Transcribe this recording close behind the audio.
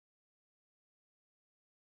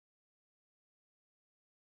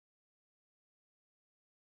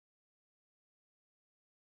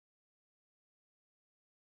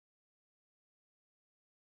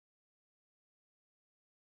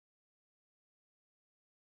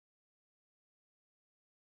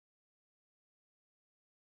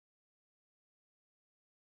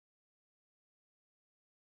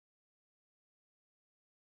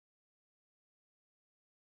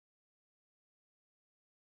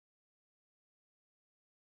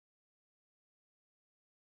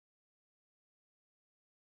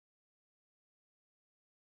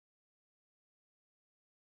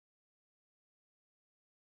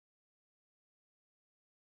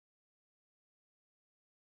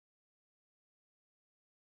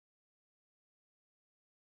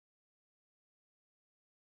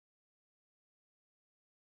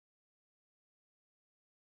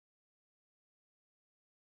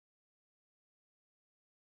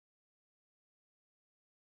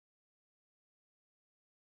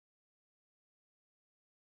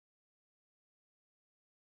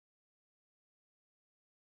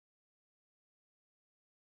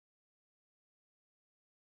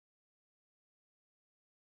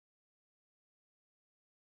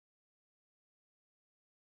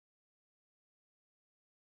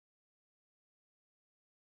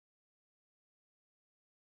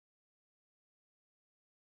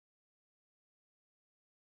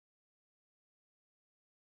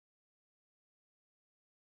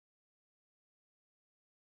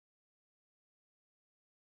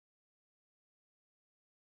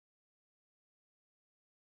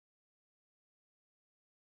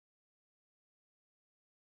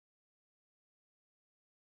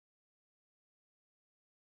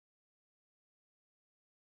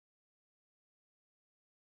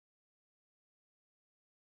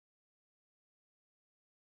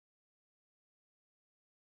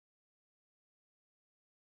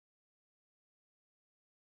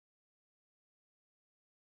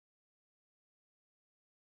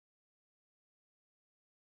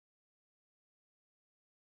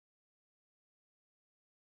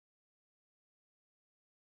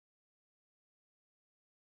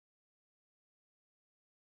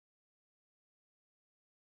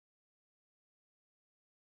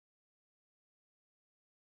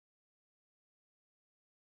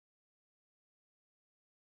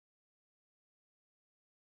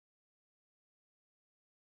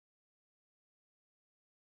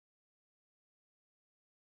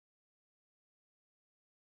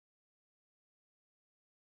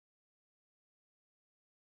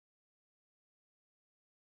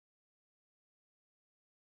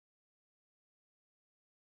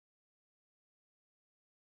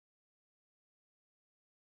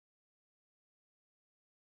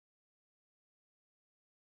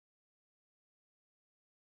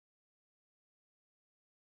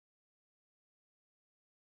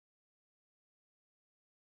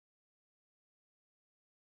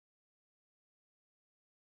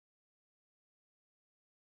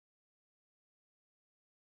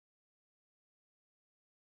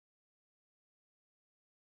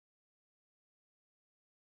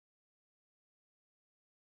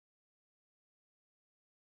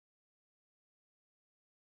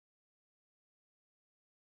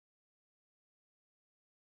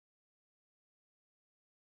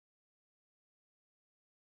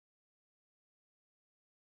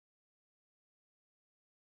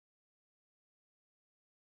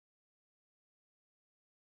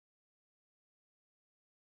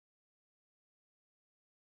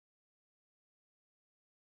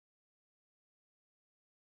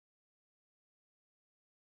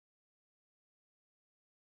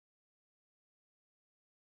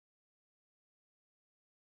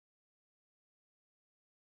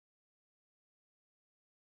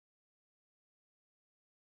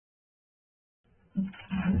Thank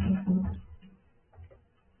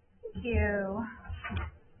you.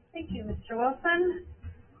 Thank you, Mr. Wilson.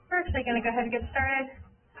 We're actually going to go ahead and get started.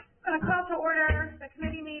 I'm going to call to order the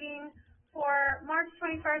committee meeting for March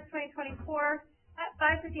 21st, 2024 at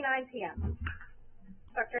 5:59 p.m.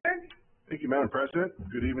 Dr. Berg. Thank you, Madam President.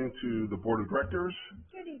 Good evening to the Board of Directors,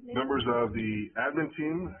 Good evening. members of the admin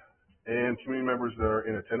team, and community members that are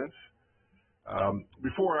in attendance.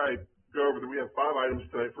 Before I go over we have 5 items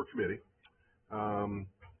tonight for committee.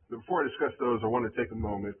 Before I discuss those, I want to take a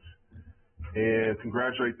moment and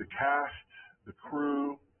congratulate the cast, the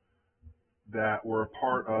crew that were a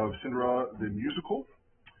part of Cinderella the musical.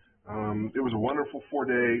 It was a wonderful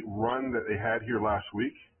 4-day run that they had here last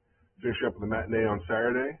week, finishing up with a matinee on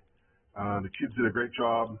Saturday. The kids did a great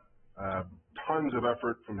job. Tons of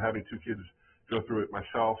effort from having 2 kids go through it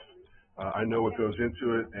myself. I know what goes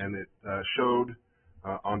into it, and it showed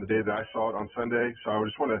on the day that I saw it on Sunday. So I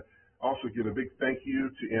just want to also give a big thank you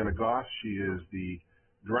to Anna Goss. She is the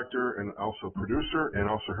director and also producer, and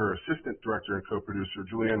also her assistant director and co-producer,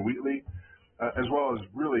 Julianne Wheatley, as well as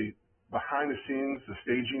really behind the scenes, the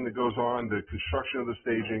staging that goes on, the construction of the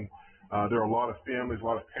staging. There are a lot of families, a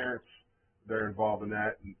lot of parents that are involved in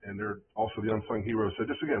that, and they're also the unsung heroes. So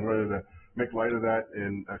just again, wanted to make light of that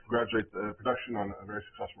and congratulate the production on a very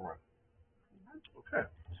successful run. Okay.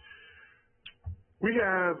 We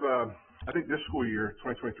have, I think this school year,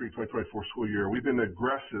 2023-2024 school year, we've been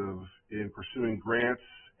aggressive in pursuing grants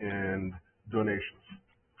and donations.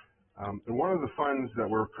 And one of the funds that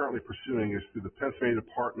we're currently pursuing is through the Pennsylvania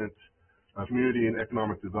Department of Community and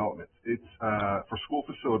Economic Development. It's for school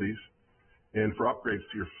facilities and for upgrades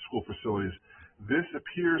to your school facilities. This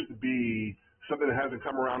appears to be something that hasn't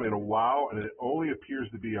come around in a while, and it only appears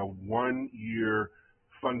to be a 1-year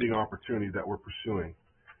funding opportunity that we're pursuing.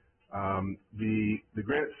 The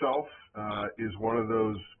grant itself is one of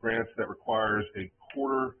those grants that requires a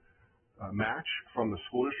quarter match from the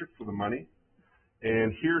school district for the money.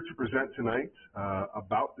 And here to present tonight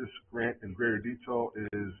about this grant in greater detail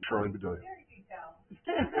is Charlene Bedelia. Very detailed.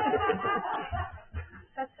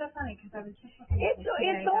 That's so funny because I was just looking at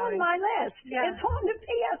it's on my list. Yeah. It's on the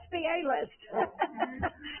PSBA list.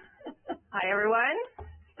 Hi, everyone.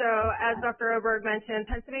 So as Dr. Oberg mentioned,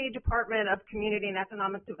 Pennsylvania Department of Community and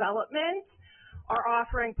Economic Development are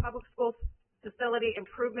offering public school facility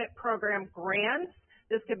improvement program grants.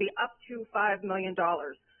 This could be up to $5 million.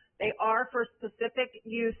 They are for specific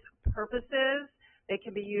use purposes. They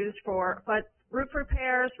can be used for roof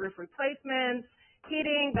repairs, roof replacements,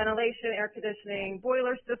 heating, ventilation, air conditioning,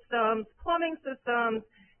 boiler systems, plumbing systems,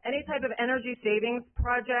 any type of energy savings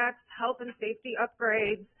projects, health and safety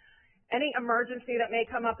upgrades. Any emergency that may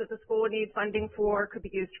come up that the school would need funding for could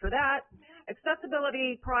be used for that.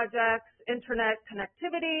 Accessibility projects, internet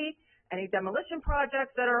connectivity, any demolition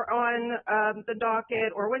projects that are on the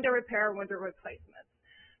docket, or window repair, window replacements.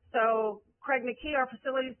 So Craig McKee, our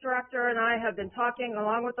facilities director, and I have been talking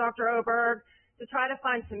along with Dr. Oberg to try to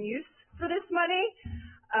find some use for this money.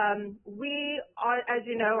 We are, as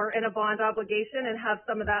you know, are in a bond obligation and have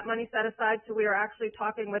some of that money set aside, so we are actually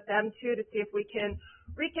talking with them too to see if we can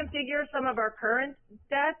reconfigure some of our current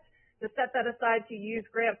debt to set that aside to use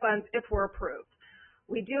grant funds if we're approved.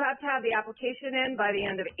 We do have to have the application in by the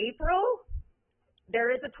end of April.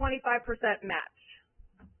 There is a 25% match.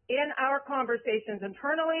 In our conversations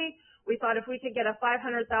internally, we thought if we could get a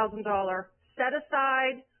 $500,000 set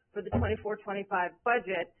aside for the 24-25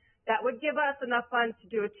 budget, that would give us enough funds to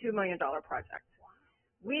do a $2 million project.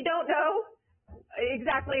 We don't know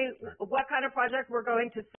exactly what kind of project we're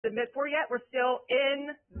going to submit for yet. We're still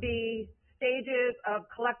in the stages of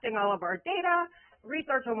collecting all of our data,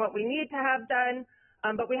 research on what we need to have done,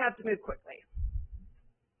 but we have to move quickly.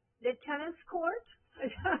 The tennis court?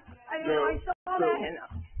 I So saw that.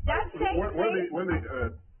 That's one of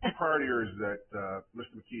the priority areas that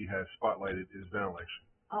Mr. McKee has spotlighted is ventilation.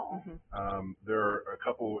 Oh. There are a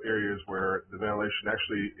couple areas where the ventilation,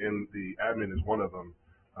 actually in the admin is one of them,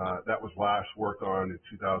 that was last worked on in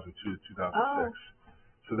 2002 to 2006. Oh.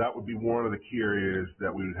 So that would be one of the key areas that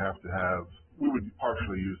we would have to have, we would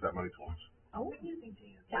partially use that money towards. Oh,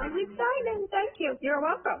 sounds exciting. Thank you. You're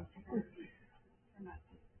welcome.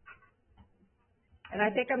 And I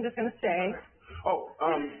think I'm just going to say. Oh,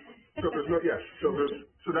 so there's no, yes,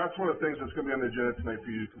 so that's one of the things that's going to be on the agenda tonight for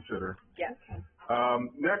you to consider. Yes.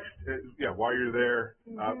 Next, while you're there,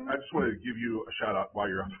 I just wanted to give you a shout out while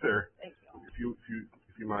you're up there. Thank you.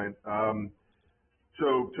 If you mind.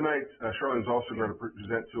 So tonight, Charlene's also going to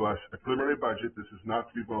present to us a preliminary budget. This is not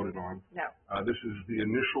to be voted on. No. This is the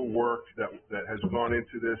initial work that has gone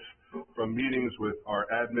into this, from meetings with our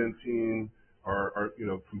admin team, our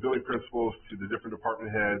from building principals to the different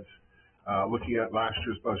department heads. looking at last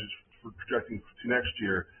year's budget for projecting to next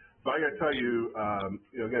year. But I got to tell you,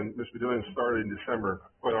 again, Ms. Bedoyan started in December,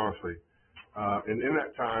 quite honestly. And in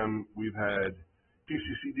that time, we've had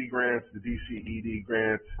PCCD grants, the DCED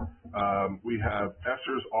grant. We have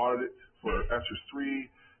ESSER's audit for ESSER's 3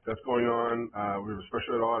 that's going on. We have a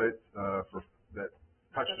special ed audit that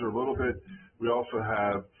touches her a little bit. We also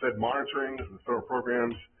have Fed monitoring, the federal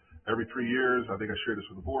programs, every 3 years. I think I shared this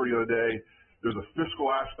with the board the other day. There's a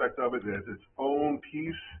fiscal aspect of it that has its own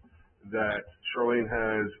piece that Charlene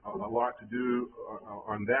has a lot to do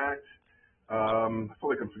on that. I feel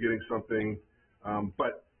like I'm forgetting something.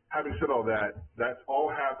 But having said all that, that's all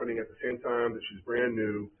happening at the same time that she's brand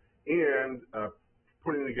new and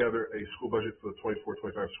putting together a school budget for the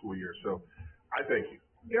 24-25 school year. So I thank you.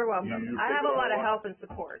 You're welcome. I have a lot of help and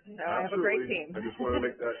support, so I have a great team. I just want to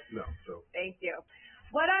make that known. So. Thank you.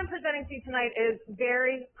 What I'm presenting to you tonight is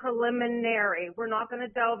very preliminary. We're not going to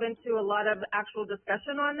delve into a lot of actual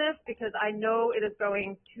discussion on this because I know it is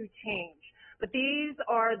going to change. But these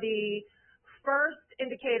are the first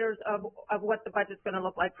indicators of what the budget's going to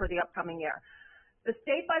look like for the upcoming year. The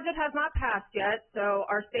state budget has not passed yet, so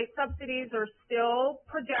our state subsidies are still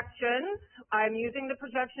projections. I'm using the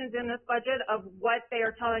projections in this budget of what they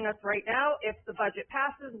are telling us right now. If the budget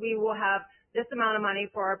passes, we will have this amount of money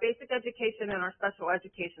for our basic education and our special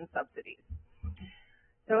education subsidies.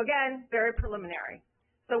 So again, very preliminary.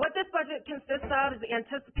 So what this budget consists of is the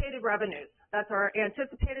anticipated revenues. That's our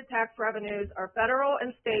anticipated tax revenues, our federal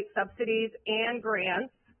and state subsidies and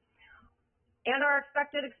grants, and our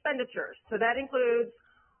expected expenditures. So that includes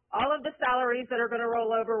all of the salaries that are going to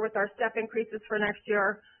roll over with our step increases for next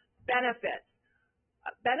year, benefits.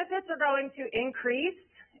 Benefits are going to increase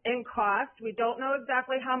in cost. We don't know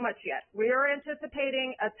exactly how much yet. We are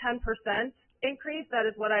anticipating a 10% increase. That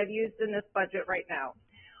is what I've used in this budget right now.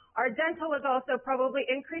 Our dental is also probably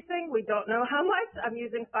increasing. We don't know how much. I'm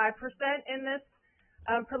using 5% in this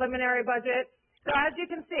preliminary budget. So as you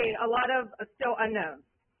can see, a lot of still unknowns.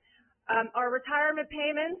 Our retirement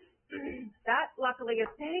payments, that luckily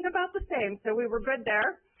is staying about the same, so we were good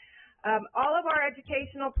there. All of our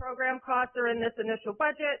educational program costs are in this initial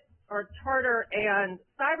budget, our charter and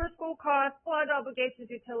cyber school costs, flood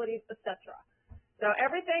obligations, utilities, etc. So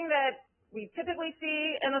everything that we typically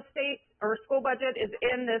see in a state or school budget is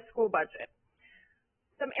in this school budget.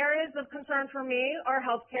 Some areas of concern for me are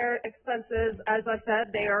healthcare expenses. As I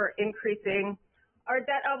said, they are increasing. Our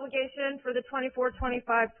debt obligation for the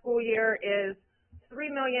 24-25 school year is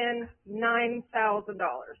 $3,009,000.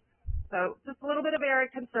 So just a little bit of area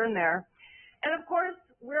concern there. And of course,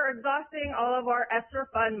 we're exhausting all of our ESSER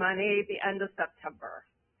fund money at the end of September.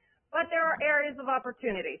 But there are areas of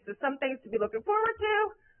opportunity. So some things to be looking forward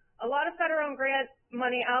to. A lot of federal and grant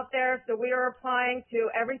money out there, so we are applying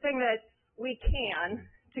to everything that we can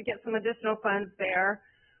to get some additional funds there.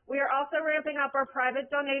 We are also ramping up our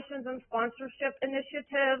private donations and sponsorship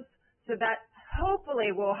initiatives, so that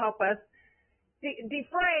hopefully will help us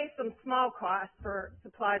defray some small costs for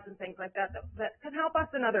supplies and things like that can help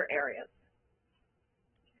us in other areas.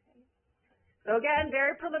 So again,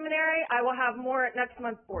 very preliminary. I will have more at next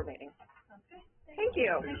month's board meeting. Okay. Thank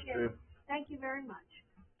you. Thank you. Thank you very much.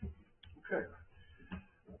 Okay.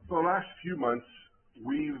 For the last few months,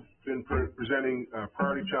 we've been presenting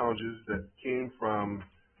priority challenges that came from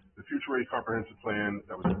the Future Ready Comprehensive Plan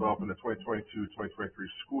that was developed in the 2022-2023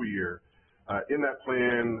 school year. In that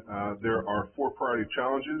plan, there are 4 priority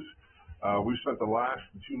challenges. We've spent the last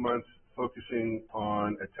 2 months focusing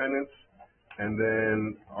on attendance and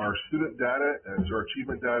then our student data, our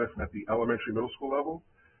achievement data at the elementary middle school level.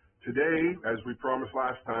 Today, as we promised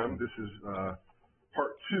last time, this is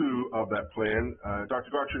part 2 of that plan.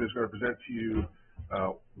 Dr. Gotchen is going to present to you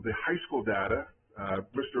the high school data.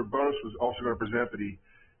 Mr. Bonus was also going to present, but he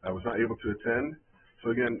was not able to attend.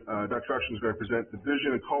 So again, Dr. Gotchen is going to present the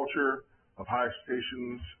vision and culture of high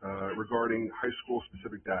expectations regarding high school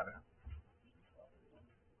specific data.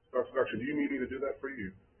 Dr. Gotchen, do you need me to do that for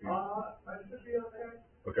you? I should be okay.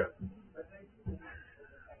 Okay. I think.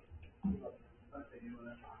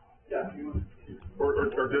 Yeah, you want to.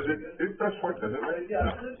 Or does it does work, doesn't it?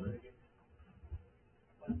 Yeah.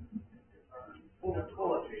 We'll let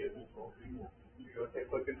you. You go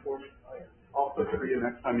take looking for me. I'll cook for you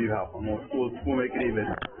next time you help them. We'll make it even.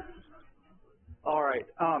 All right.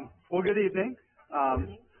 Well, good evening.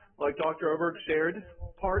 Like Dr. Oberg shared,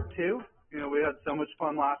 part 2. You know, we had so much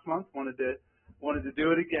fun last month. Wanted to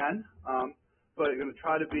do it again. But I'm going to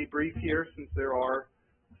try to be brief here since there are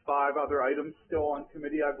 5 other items still on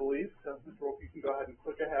committee, I believe. So, Mr. Wolf, you can go ahead and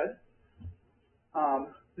click ahead.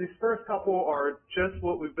 These first couple are just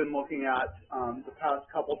what we've been looking at the past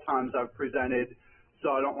couple times I've presented, so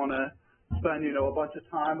I don't want to spend, a bunch of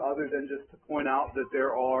time other than just to point out that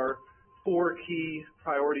there are 4 key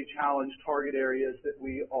priority challenge target areas that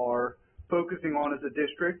we are focusing on as a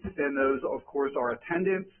district, and those, of course, are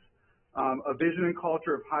attendance, a vision and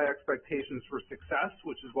culture of high expectations for success,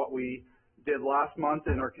 which is what we did last month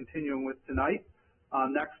and are continuing with tonight.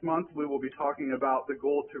 Next month, we will be talking about the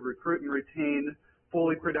goal to recruit and retain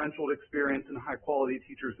fully credentialed, experienced, and high-quality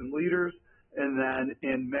teachers and leaders. And then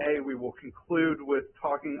in May, we will conclude with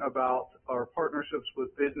talking about our partnerships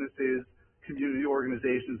with businesses, community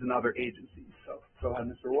organizations, and other agencies. So go ahead,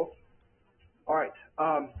 Mr. Wolf. All right.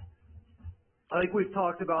 I think we've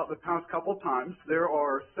talked about the past couple times. There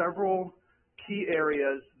are several key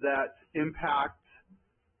areas that impact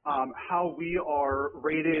how we are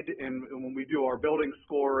rated and when we do our building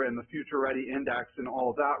score and the Future Ready Index and all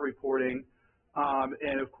of that reporting.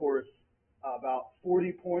 And of course, about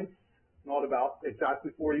 40 points, not about,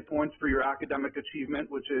 exactly 40 points for your academic achievement,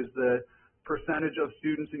 which is the percentage of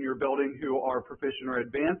students in your building who are proficient or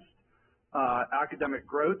advanced. Academic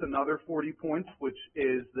growth, another 40 points, which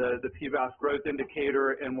is the PVAS growth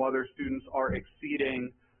indicator and whether students are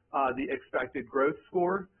exceeding the expected growth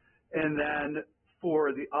score. And then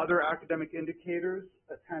for the other academic indicators,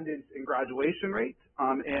 attendance and graduation rate.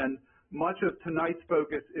 And much of tonight's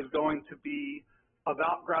focus is going to be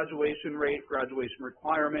about graduation rate, graduation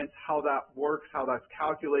requirements, how that works, how that's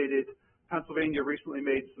calculated. Pennsylvania recently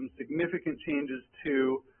made some significant changes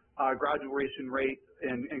to graduation rate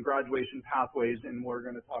and graduation pathways, and we're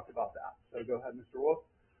going to talk about that. So go ahead, Mr. Wolf.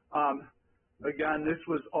 Again, this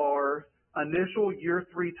was our initial year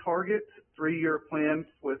 3 target, 3-year plan,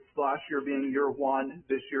 with last year being year 1,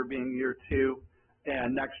 this year being year 2,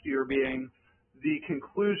 and next year being the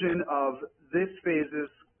conclusion of this phase's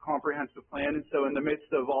comprehensive plan. And so in the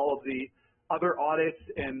midst of all of the other audits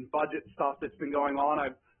and budget stuff that's been going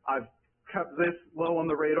on, I've kept this low on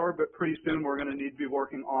the radar, but pretty soon we're going to need to be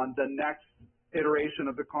working on the next iteration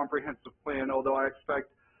of the comprehensive plan, although I expect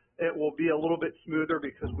it will be a little bit smoother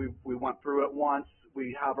because we went through it once.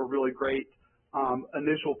 We have a really great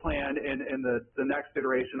initial plan, and the next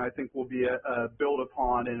iteration I think will be a build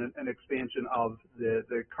upon and an expansion of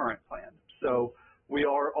the current plan. So we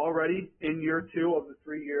are already in year 2 of the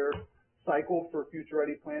 3-year cycle for Future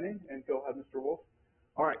Ready planning, and go ahead, Mr. Wolf.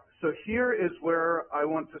 All right, so here is where I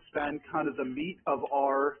want to spend kind of the meat of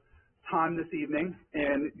our time this evening,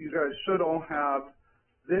 and you guys should all have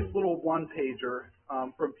this little 1-pager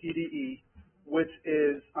from PDE, which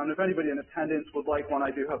is, if anybody in attendance would like one, I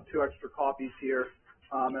do have 2 extra copies here,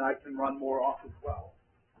 and I can run more off as well.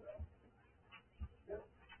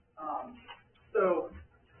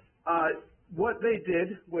 What they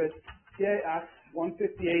did with PA Act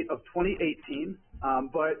 158 of 2018,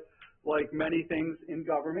 but like many things in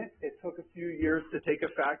government, it took a few years to take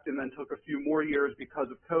effect and then took a few more years because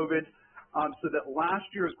of COVID, so that last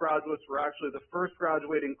year's graduates were actually the first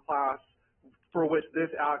graduating class for which this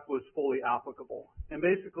act was fully applicable. And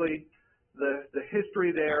basically, the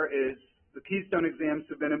history there is the Keystone exams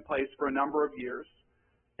have been in place for a number of years,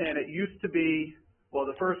 and it used to be, well,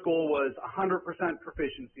 the first goal was 100%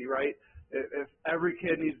 proficiency, right? If every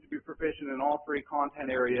kid needs to be proficient in all 3 content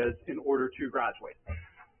areas in order to graduate.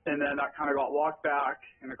 And then that kind of got walked back,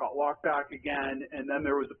 and it got walked back again, and then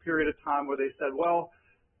there was a period of time where they said, well,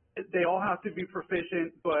 they all have to be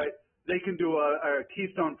proficient, but they can do a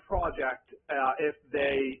Keystone project if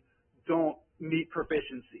they don't meet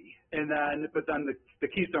proficiency. And then, but then the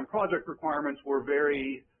Keystone project requirements were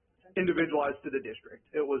very individualized to the district.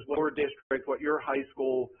 It was what your district, what your high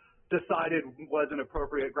school decided was an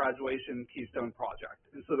appropriate graduation Keystone project.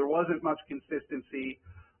 And so there wasn't much consistency.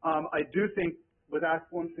 I do think with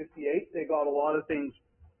Act 158, they got a lot of things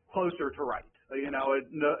closer to right. And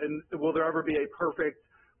will there ever be a perfect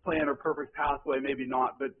plan or perfect pathway? Maybe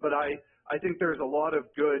not, but I think there's a lot of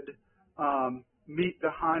good meat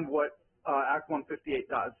behind what Act 158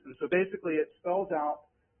 does. And so basically it spells out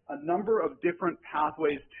a number of different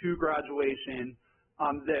pathways to graduation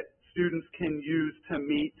that students can use to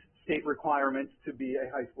meet state requirements to be a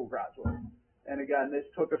high school graduate. And again, this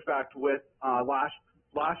took effect with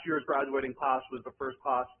last year's graduating class was the first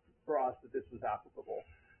class for us that this was applicable.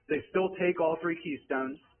 They still take all 3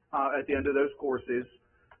 Keystones at the end of those courses,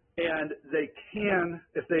 and they can,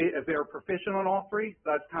 if they are proficient on all 3,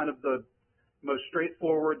 that's kind of the most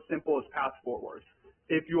straightforward, simplest path forward.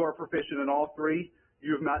 If you are proficient in all 3,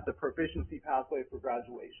 you've met the proficiency pathway for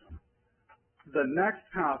graduation. The next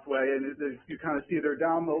pathway, and you kind of see they're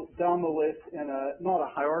down the list in not a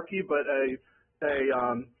hierarchy, but a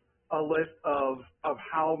list of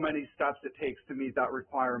how many steps it takes to meet that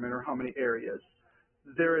requirement or how many areas.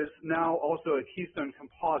 there is now also a Keystone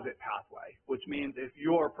composite pathway, which means if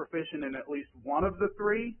you are proficient in at least one of the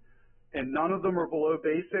three, and none of them are below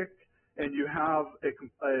basic, and you have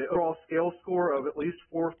a overall scale score of at least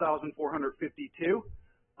 4,452,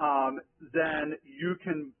 then you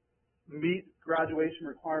can meet graduation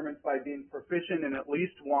requirements by being proficient in at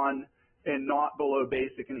least one and not below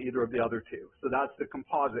basic in either of the other two. So that's the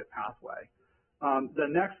composite pathway. The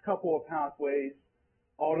next couple of pathways,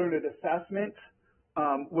 alternate assessment,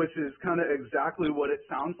 which is kind of exactly what it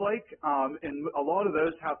sounds like. And a lot of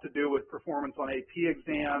those have to do with performance on AP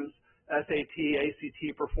exams, SAT,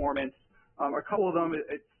 ACT performance. A couple of them,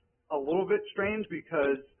 it's a little bit strange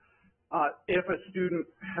because if a student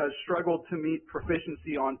has struggled to meet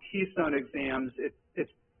proficiency on Keystone exams,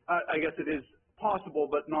 I guess it is possible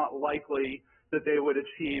but not likely that they would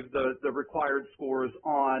achieve the required scores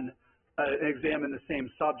on an exam in the same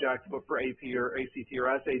subject, but for AP or ACT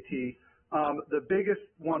or SAT. The biggest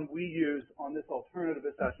one we use on this alternative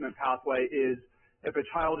assessment pathway is if a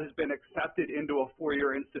child has been accepted into a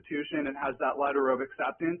four-year institution and has that letter of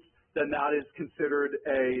acceptance, then that is considered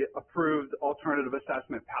a approved alternative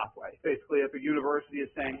assessment pathway. Basically, if a university is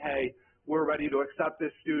saying, hey, we're ready to accept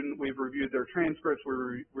this student, we've reviewed their transcripts,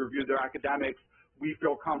 we've reviewed their academics, we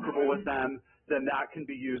feel comfortable with them, then that can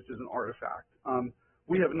be used as an artifact.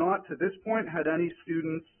 We have not, to this point, had any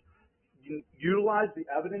students utilize the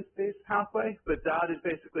evidence-based pathway, but that is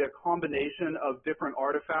basically a combination of different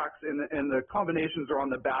artifacts, and the combinations are on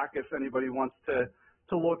the back if anybody wants to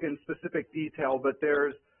look in specific detail, but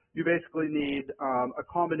you basically need a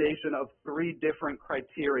combination of three different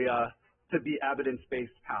criteria to be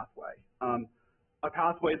evidence-based pathway. A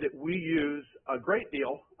pathway that we use a great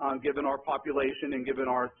deal, given our population and given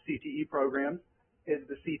our CTE programs, is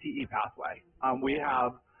the CTE pathway. We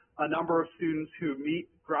have a number of students who meet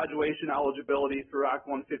graduation eligibility through Act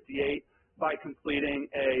 158 by completing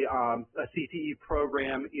a CTE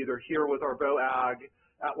program either here with our BOAG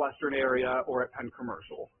at Western area or at Penn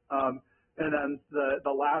Commercial. And then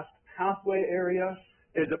the last pathway area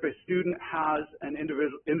is if a student has an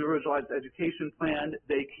individualized education plan,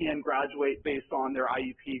 they can graduate based on their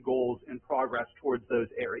IEP goals and progress towards those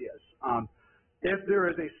areas. If there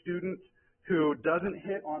is a student who doesn't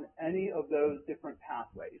hit on any of those different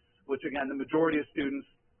pathways, which again, the majority of students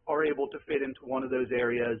are able to fit into one of those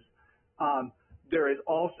areas, there is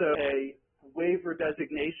also a waiver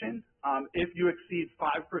designation. If you exceed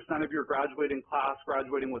 5% of your graduating class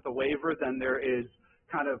graduating with a waiver, then there is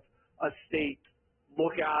kind of a state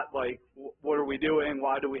look at, like, what are we doing?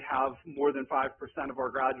 Why do we have more than 5% of our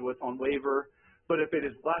graduates on waiver? But if it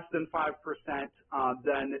is less than 5%,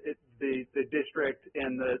 then the district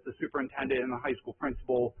and the superintendent and the high school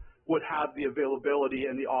principal would have the availability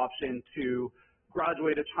and the option to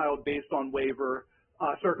graduate a child based on waiver.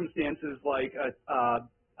 Circumstances like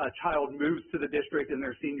a child moves to the district in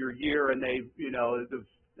their senior year and they, there's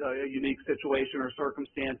a unique situation or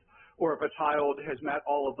circumstance, or if a child has met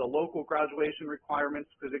all of the local graduation requirements,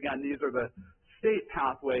 because again, these are the state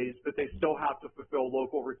pathways, but they still have to fulfill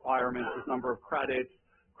local requirements as number of credits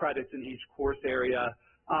in each course area.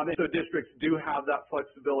 And so districts do have that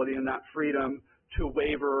flexibility and that freedom to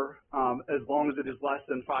waiver as long as it is less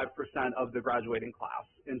than 5% of the graduating class.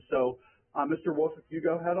 And so, Mr. Wolf, if you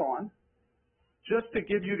go head on. Just to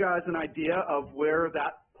give you guys an idea of where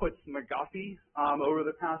that puts McGuffey over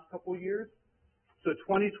the past couple years. So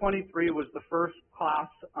 2023 was the first class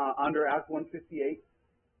under Act 158,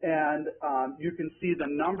 and you can see the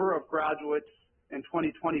number of graduates in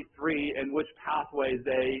 2023 and which pathway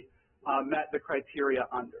they met the criteria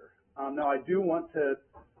under. Now I do want to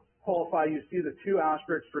qualify, you see the two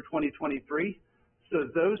asterisks for 2023. So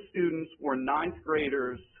those students were ninth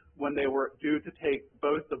graders when they were due to take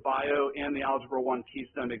both the Bio and the Algebra 1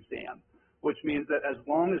 Keystone exam, which means that as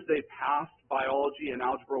long as they passed Biology and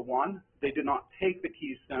Algebra 1, they did not take the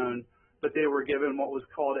Keystone, but they were given what was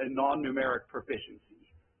called a non-numeric proficiency.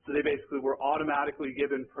 So they basically were automatically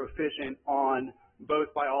given proficient on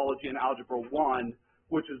both Biology and Algebra 1,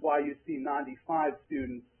 which is why you see 95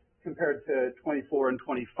 students compared to 24 and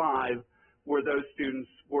 25, where those students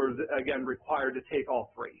were, again, required to take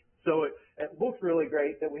all three. So it looked really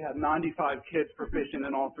great that we had 95 kids proficient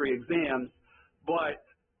in all three exams, but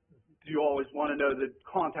you always want to know the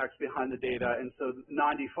context behind the data, and so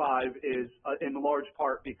 95 is in large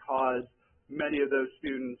part because many of those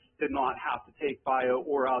students did not have to take Bio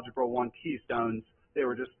or Algebra 1 Keystones. They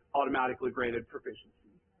were just automatically graded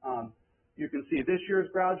proficiency. You can see this year's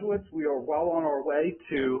graduates, we are well on our way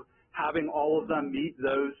to having all of them meet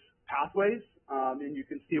those pathways, and you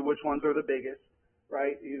can see which ones are the biggest,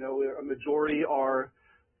 right? A majority are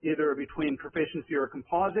either between proficiency or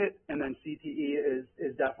composite, and then CTE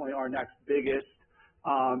is definitely our next biggest.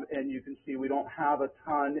 And you can see we don't have a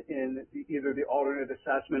ton in either the alternate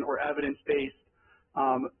assessment or evidence-based.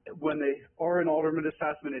 When they are an alternate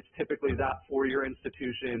assessment, it's typically that four-year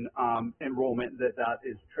institution enrollment that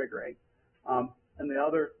is triggering. And the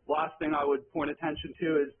other last thing I would point attention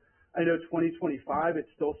to is, I know 2025, it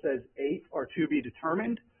still says 8 are to be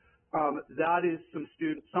determined. That is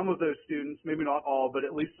some of those students, maybe not all, but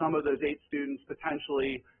at least some of those 8 students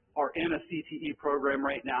potentially are in a CTE program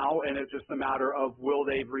right now, and it's just a matter of will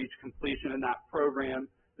they reach completion in that program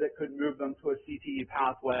that could move them to a CTE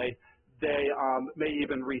pathway. They may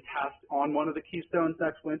even retest on one of the keystones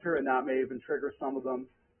next winter, and that may even trigger some of them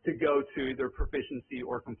to go to either proficiency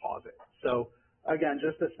or composite. So again,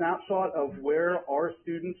 just a snapshot of where our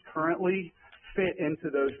students currently fit into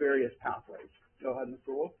those various pathways. Go ahead,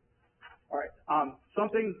 Mr. Wolf. All right,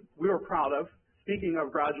 something we were proud of, speaking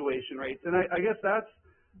of graduation rates, and I guess that's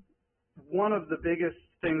one of the biggest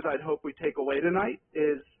things I'd hope we take away tonight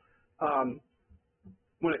is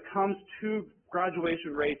when it comes to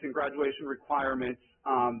graduation rates and graduation requirements,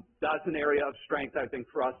 that's an area of strength, I think,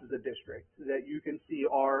 for us as a district, that you can see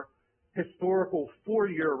our historical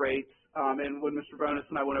four-year rates, and when Mr. Bonus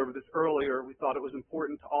and I went over this earlier, we thought it was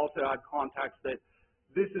important to also add context that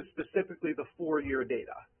this is specifically the four-year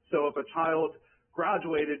data. So if a child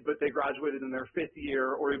graduated, but they graduated in their 5th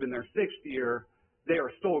year or even their 6th year, they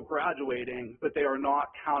are still graduating, but they are not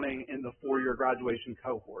counting in the four-year graduation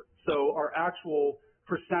cohort. So our actual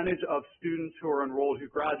percentage of students who are enrolled who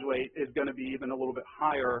graduate is going to be even a little bit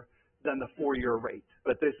higher than the four-year rate.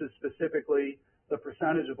 But this is specifically the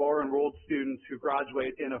percentage of our enrolled students who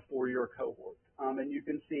graduate in a four-year cohort. And you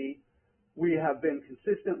can see we have been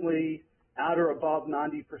consistently at or above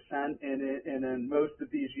 90%, and in most of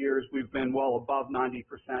these years we've been well above 90%.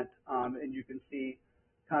 And you can see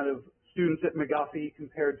kind of students at McGuffey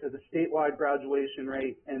compared to the statewide graduation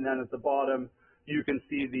rate, and then at the bottom you can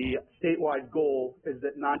see the statewide goal is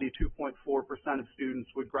that 92.4% of students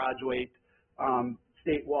would graduate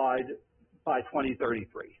statewide by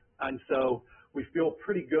 2033. And so we feel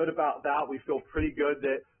pretty good about that. We feel pretty good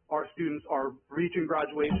that our students are reaching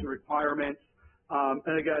graduation requirements.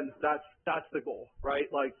 And again, that's the goal,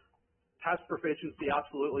 right? Like, test proficiency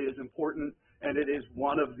absolutely is important, and it is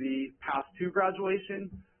one of the paths to graduation.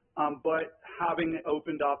 But having it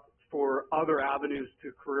opened up for other avenues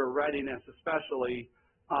to career readiness especially,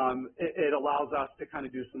 it allows us to kind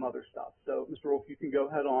of do some other stuff. So, Mr. Wolf, you can go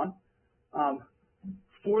ahead on.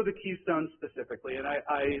 For the Keystone specifically, and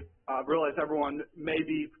I realize everyone may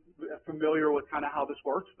be familiar with kind of how this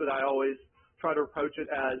works, but I always try to approach it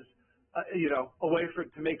as, a way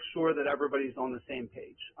to make sure that everybody's on the same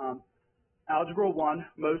page. Algebra 1,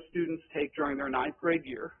 most students take during their 9th grade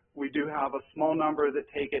year. We do have a small number that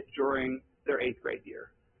take it during their 8th grade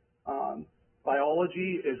year.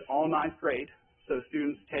 Biology is all 9th grade, so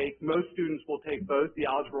most students will take both the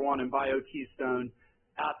Algebra 1 and Bio Keystone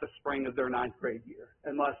at the spring of their 9th grade year,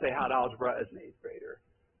 unless they had algebra as an 8th grader.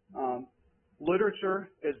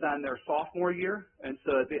 Literature is then their sophomore year, and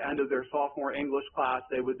so at the end of their sophomore English class,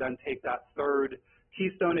 they would then take that 3rd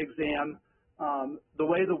Keystone exam. The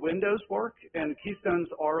way the windows work, and Keystones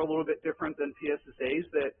are a little bit different than PSSAs,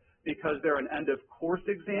 that because they're an end of course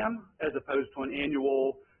exam as opposed to an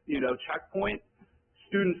annual, checkpoint,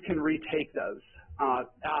 students can retake those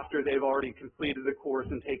after they've already completed the course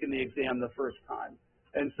and taken the exam the first time.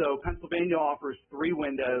 And so Pennsylvania offers 3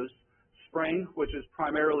 windows: spring, which is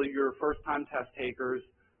primarily your first-time test takers;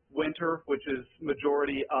 winter, which is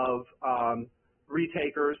majority of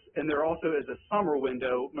retakers; and there also is a summer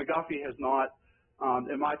window. McGuffey has not,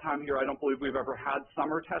 in my time here, I don't believe we've ever had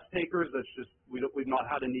summer test takers. That's just, we've not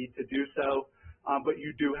had a need to do so. But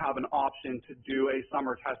you do have an option to do a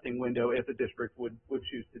summer testing window if a district would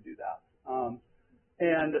choose to do that.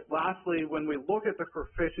 And lastly, when we look at the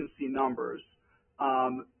proficiency numbers,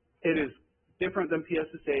 it is different than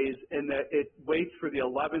PSSAs in that it waits for the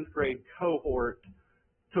 11th grade cohort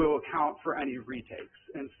to account for any retakes.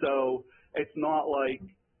 And so it's not like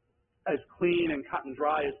as clean and cut and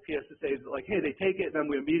dry as PSSAs, like, hey, they take it, then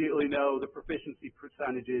we immediately know the proficiency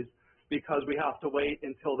percentages, because we have to wait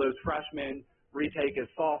until those freshmen retake as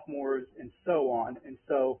sophomores and so on. And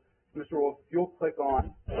so, Mr. Wolf, if you'll click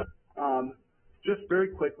on, just very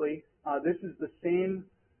quickly, this is the same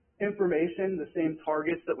information, the same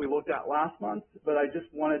targets that we looked at last month, but I just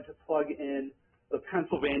wanted to plug in the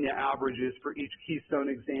Pennsylvania averages for each Keystone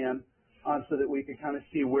exam so that we can kind of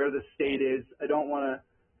see where the state is. I don't want to,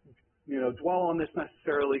 dwell on this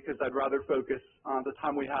necessarily, because I'd rather focus on the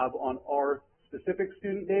time we have on our specific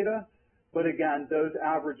student data. But again, those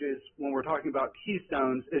averages, when we're talking about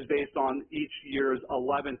keystones, is based on each year's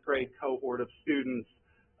 11th grade cohort of students,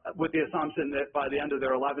 with the assumption that by the end of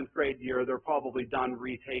their 11th grade year, they're probably done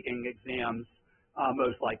retaking exams,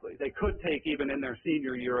 most likely. They could take even in their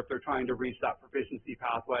senior year if they're trying to reach that proficiency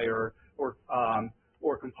pathway or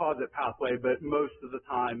composite pathway, but most of the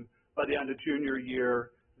time, by the end of junior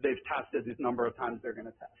year, they've tested the number of times they're going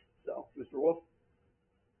to test. So, Mr. Wolf?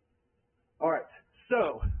 All right.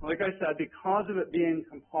 So, like I said, because of it being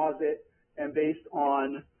composite and based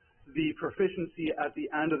on the proficiency at the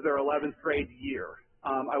end of their 11th grade year,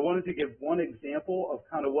 I wanted to give one example of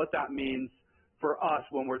kind of what that means for us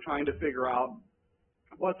when we're trying to figure out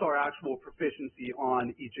what's our actual proficiency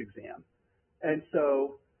on each exam. And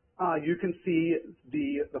so you can see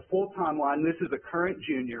the full timeline. This is the current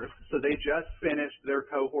juniors, so they just finished their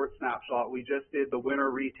cohort snapshot. We just did the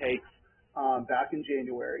winter retakes back in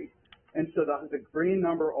January. And so the green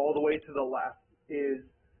number all the way to the left is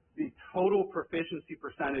the total proficiency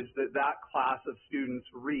percentage that that class of students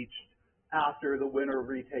reached after the winter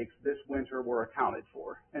retakes this winter were accounted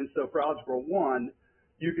for. And so for Algebra 1,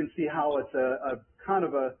 you can see how it's a kind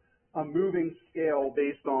of a moving scale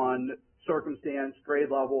based on circumstance, grade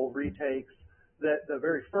level, retakes, that the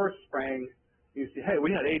very first spring, you see, hey,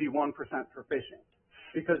 we had 81% proficient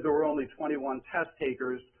because there were only 21 test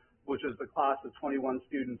takers, which is the class of 21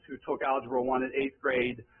 students who took Algebra 1 in 8th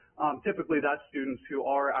grade. Typically, that's students who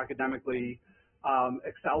are academically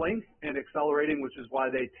excelling and accelerating, which is why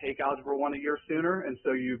they take Algebra 1 a year sooner. And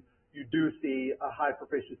so you do see a high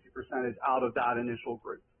proficiency percentage out of that initial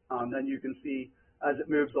group. Then you can see as it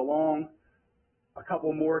moves along, a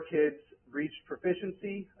couple more kids reached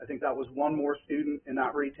proficiency. I think that was one more student in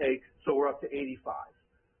that retake, so we're up to 85.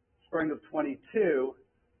 Spring of 22,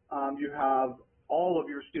 you have all of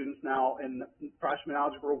your students now in freshman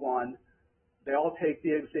Algebra 1. They all take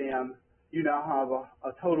the exam. You now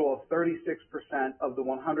have a total of 36% of the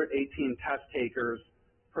 118 test takers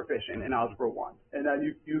proficient in Algebra 1. And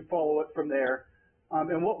then you follow it from there.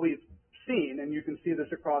 And what we've seen, and you can see this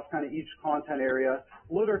across kind of each content area,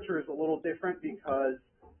 literature is a little different because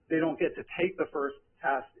they don't get to take the first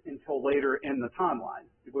test until later in the timeline.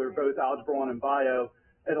 Where both Algebra 1 and Bio,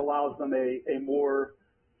 it allows them a more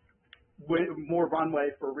runway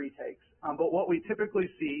for retakes. But what we typically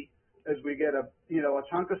see is we get a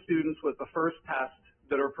chunk of students with the first test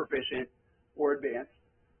that are proficient or advanced.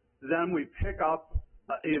 Then we pick up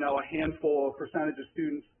a handful of percentage of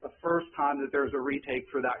students the first time that there's a retake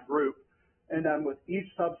for that group. And then with each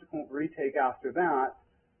subsequent retake after that,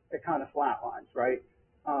 it kind of flatlines, right?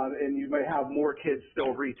 And you may have more kids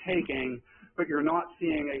still retaking, but you're not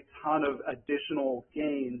seeing a ton of additional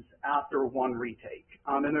gains after one retake.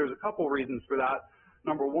 And there's a couple reasons for that.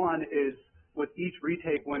 Number one is with each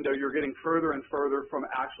retake window, you're getting further and further from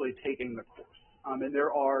actually taking the course. And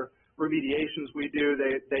there are remediations we do.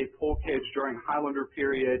 They pull kids during Highlander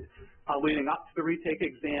period leading up to the retake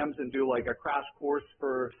exams and do like a crash course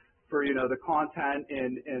for the content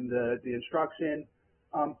and the instruction.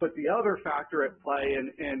 But the other factor at play,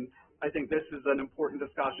 and I think this is an important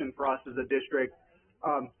discussion for us as a district,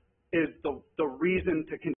 is the reason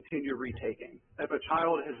to continue retaking. If a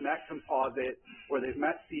child has met composite, or they've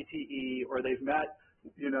met CTE, or they've met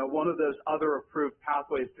one of those other approved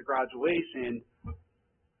pathways to graduation,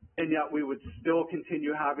 and yet we would still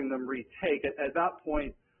continue having them retake, at that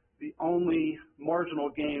point, the only marginal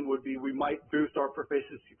gain would be we might boost our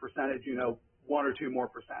proficiency percentage, 1 or 2 more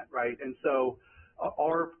percent, right? And so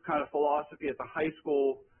our kind of philosophy at the high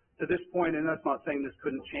school to this point, and that's not saying this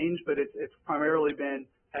couldn't change, but it's primarily been,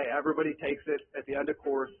 hey, everybody takes it at the end of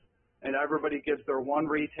course, and everybody gives their one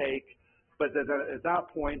retake. But at that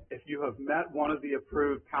point, if you have met one of the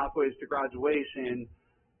approved pathways to graduation,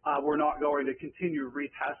 we're not going to continue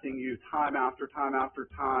retesting you time after time after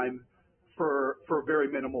time for very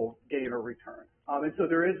minimal gain or return. And so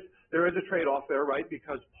there is a trade-off there, right?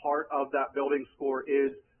 Because part of that building score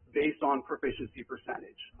is based on proficiency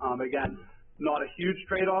percentage. Again, not a huge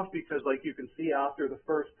trade-off because, like you can see, after the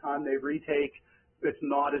first time they retake, it's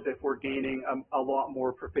not as if we're gaining a lot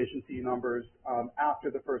more proficiency numbers after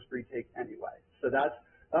the first retake anyway. So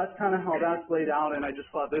that's kind of how that's laid out, and I just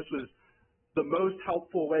thought this was the most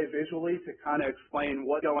helpful way visually to kind of explain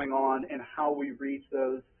what's going on and how we reach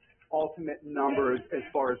those ultimate numbers as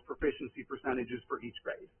far as proficiency percentages for each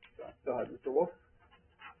grade. So, go ahead, Mr. Wolf.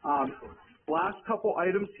 Last couple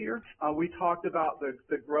items here. We talked about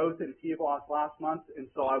the growth in PVOS last month, and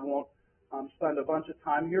so I won't spend a bunch of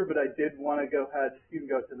time here, but I did want to go ahead. You can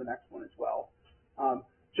go to the next one as well.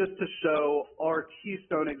 just to show our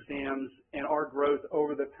Keystone exams and our growth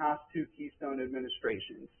over the past two Keystone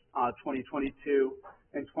administrations, 2022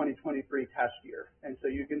 and 2023 test year. And so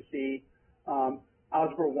you can see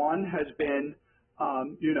Algebra 1 has been,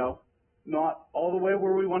 you know, not all the way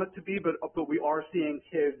where we want it to be, but we are seeing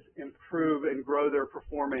kids improve and grow their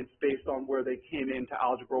performance based on where they came into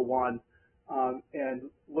Algebra 1. And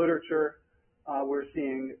literature, we're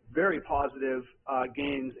seeing very positive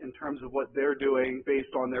gains in terms of what they're doing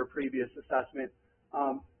based on their previous assessment.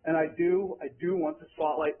 And I do want to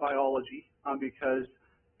spotlight biology because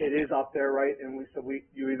it is up there, right? And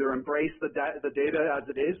you either embrace the data as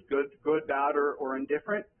it is, good, bad, or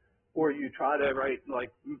indifferent, or you try to, right,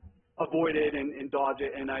 like avoid it and dodge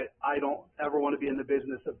it. And I don't ever want to be in the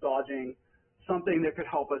business of dodging something that could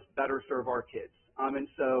help us better serve our kids. And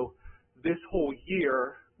so this whole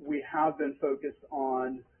year, we have been focused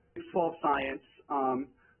on 12 science,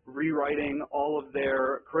 rewriting all of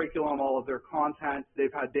their curriculum, all of their content.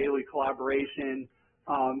 They've had daily collaboration,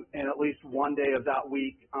 and at least one day of that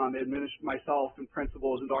week, myself and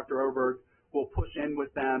principals and Dr. Oberg will push in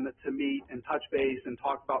with them to meet and touch base and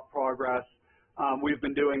talk about progress. We've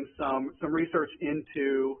been doing some research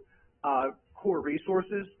into core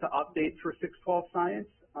resources to update for 612 science.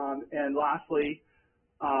 And lastly,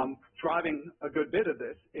 driving a good bit of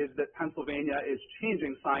this is that Pennsylvania is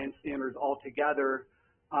changing science standards altogether,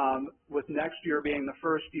 with next year being the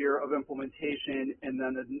first year of implementation, and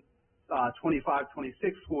then the 25-26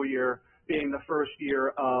 school year being the first year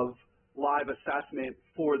of live assessment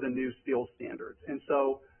for the new steel standards. And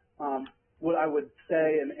so what I would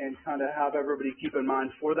say and kind of have everybody keep in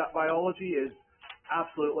mind for that biology is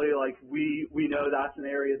absolutely, like, we know that's an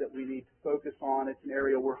area that we need to focus on. It's an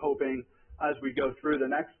area we're hoping as we go through the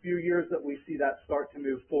next few years that we see that start to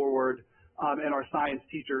move forward. And our science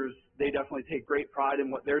teachers, they definitely take great pride in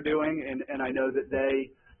what they're doing, and I know that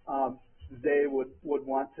they would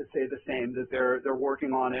want to say the same, that they're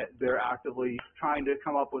working on it. They're actively trying to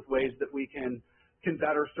come up with ways that we can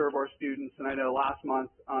better serve our students. And I know last month,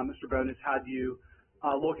 Mr. Bonus had you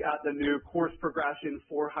look at the new course progression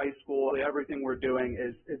for high school. Everything we're doing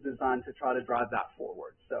is designed to try to drive that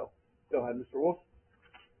forward. So go ahead, Mr. Wolf.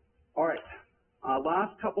 All right,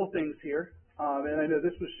 last couple things here, and I know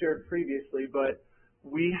this was shared previously, but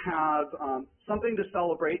we have something to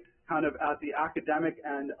celebrate kind of at the academic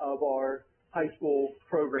end of our high school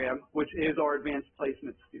program, which is our advanced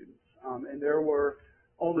placement students. And there were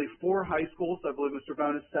only 4 high schools, I believe Mr.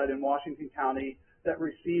 Bonus said, in Washington County that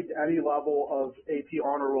received any level of AP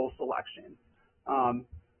honor roll selection.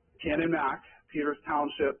 Cannon Mac, Peters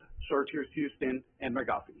Township, Chartiers Houston, and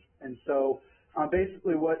McGuffey. And so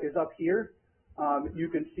basically what is up here, you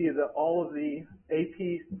can see that all of the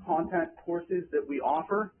AP content courses that we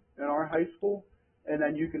offer in our high school, and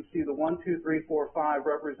then you can see the 1, 2, 3, 4, 5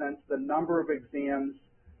 represents the number of exams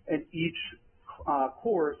in each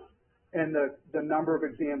course and the number of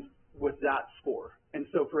exams with that score. And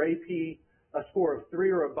so for AP, a score of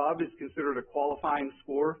 3 or above is considered a qualifying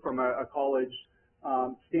score from a college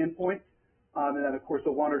standpoint. And then, of course,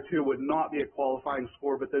 a 1 or 2 would not be a qualifying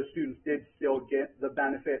score, but those students did still get the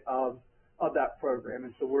benefit of that program.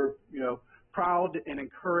 And so we're, you know, proud and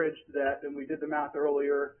encouraged that, and we did the math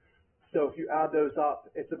earlier, so if you add those up,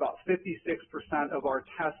 it's about 56% of our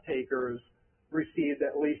test takers received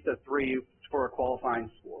at least a 3 for a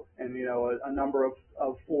qualifying score, and, you know, a number of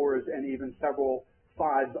 4s and even several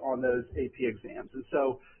 5s on those AP exams. And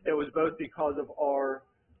so it was both because of our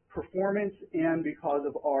performance and because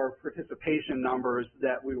of our participation numbers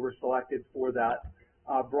that we were selected for that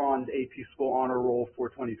bronze AP school honor roll for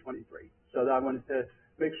 2023. So I wanted to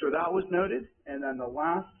make sure that was noted. And then the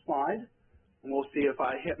last slide, and we'll see if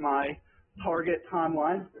I hit my target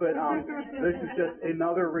timeline, but this is just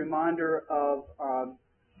another reminder of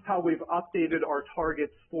how we've updated our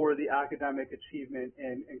targets for the academic achievement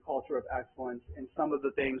and culture of excellence, and some of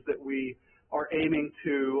the things that we are aiming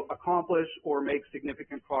to accomplish or make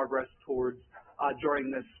significant progress towards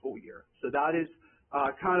during this school year. So that is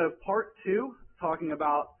kind of part 2, talking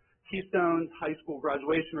about Keystone's high school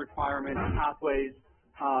graduation requirements and pathways.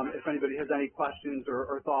 If anybody has any questions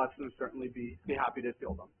or thoughts, we'll certainly be happy to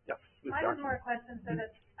field them. Yes. I have more questions so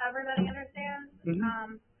that everybody understands.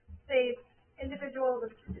 Mm-hmm. The individual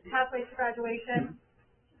pathways to graduation,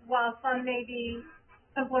 while some may be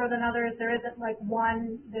simpler than others, there isn't like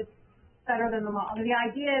one that's better than them all. And the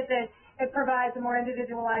idea is that it provides a more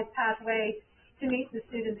individualized pathway to meet the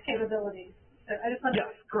student's capabilities. So I just want to...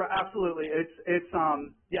 Yes, correct, absolutely. It's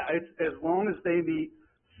as long as they meet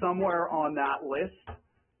somewhere on that list,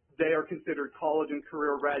 they are considered college and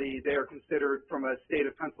career ready. They are considered, from a state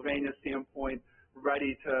of Pennsylvania standpoint,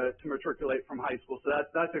 ready to matriculate from high school. So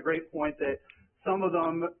that's a great point, that some of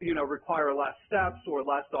them, you know, require less steps or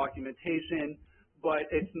less documentation, but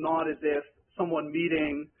it's not as if someone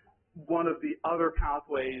meeting one of the other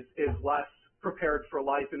pathways is less prepared for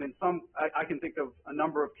life. And in some, I can think of a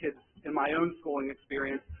number of kids in my own schooling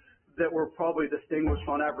experience that were probably distinguished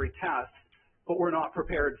on every test, but were not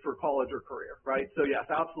prepared for college or career, right? So yes,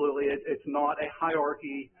 absolutely, it's not a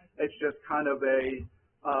hierarchy. It's just kind of a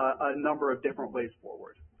number of different ways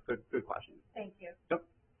forward. Good question. Thank you. Yep.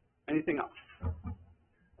 Anything else?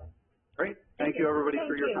 Great. Thank you, everybody,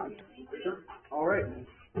 for your time. All right.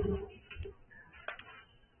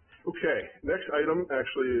 Okay, next item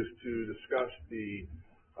actually is to discuss the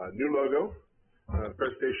new logo. The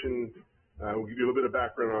presentation will give you a little bit of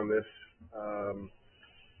background on this.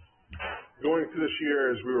 Going through this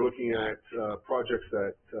year, as we were looking at projects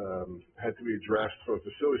that had to be addressed from a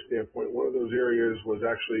facility standpoint, one of those areas was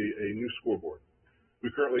actually a new scoreboard. We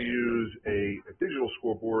currently use a digital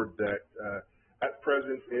scoreboard that at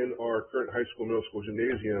present in our current high school, middle school,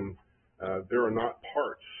 gymnasium, there are not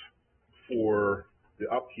parts for the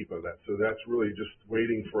upkeep of that. So that's really just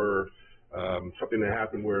waiting for something to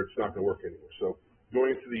happen where it's not going to work anymore. So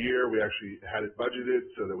going into the year, we actually had it budgeted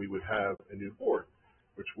so that we would have a new board,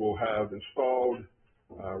 which we'll have installed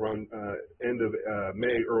around end of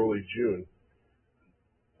May, early June.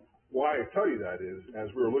 Why I tell you that is, as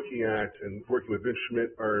we were looking at and working with Vince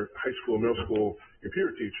Schmidt, our high school and middle school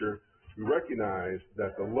computer teacher, we recognized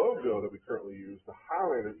that the logo that we currently use, the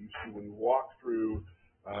highline that you see when you walk through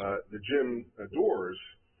the gym doors,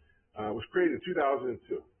 was created in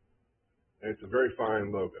 2002. And it's a very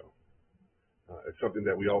fine logo. It's something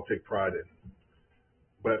that we all take pride in.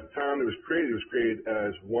 But at the time it was created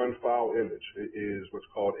as one file image. It is what's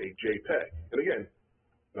called a JPEG. And again,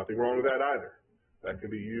 nothing wrong with that either. That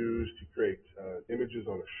can be used to create images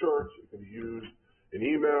on a shirt. It can be used in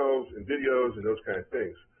emails and videos and those kind of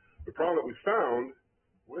things. The problem that we found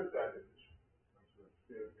with that image,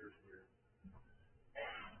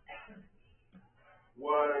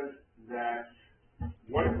 was that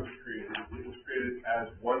when it was created as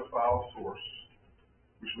one file source,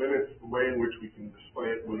 which limits the way in which we can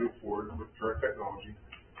display it moving forward with current technology.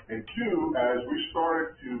 And two, as we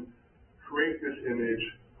started to create this image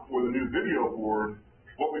for the new video board,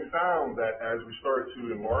 what we found that as we started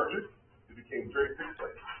to enlarge it, it became very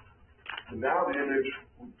pixelated. So now the image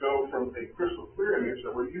would go from a crystal clear image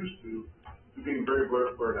that we're used to being very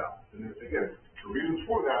blurred out. And again, the reason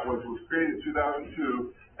for that was it was created in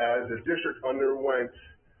 2002 as the district underwent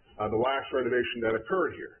the last renovation that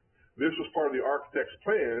occurred here. This was part of the architect's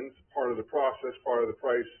plans, part of the process, part of the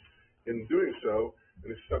price in doing so,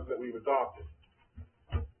 and it's something that we've adopted.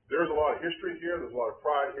 There's a lot of history here, there's a lot of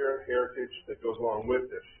pride here, and heritage that goes along with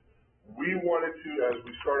this. We wanted to, as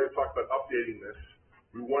we started to talk about updating this,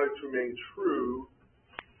 we wanted to remain true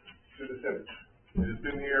to this image. It has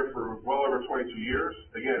been here for well over 22 years.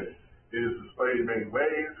 Again, it is displayed in many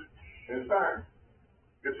ways. And in fact,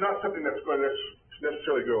 it's not something that's going to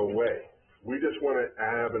necessarily go away. We just want to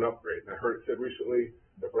have an upgrade. And I heard it said recently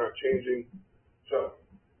that we're not changing. So,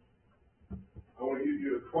 I want to give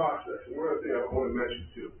you the process. And one other thing I want to mention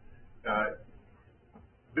too.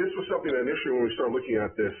 This was something that initially when we started looking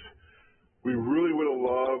at this, we really would have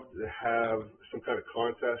loved to have some kind of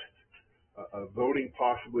contest, voting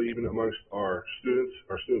possibly even amongst our students,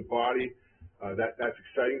 our student body. That's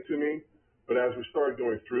exciting to me. But as we started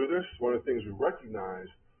going through this, one of the things we recognized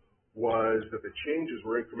was that the changes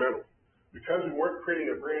were incremental. Because we weren't creating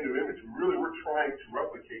a brand new image, we really were trying to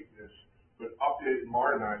replicate this, but update it and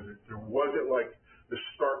modernize it. There wasn't like the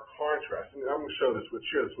stark contrast. And I'm going to share this with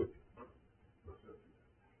you.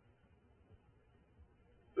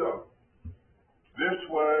 So, this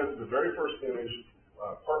was the very first image,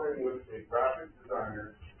 partnering with a graphic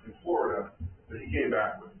designer in Florida that he came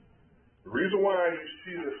back with. The reason why you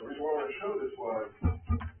see this, the reason why I want to show this was,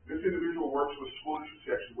 this individual works with school districts,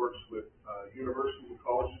 he actually works with universities and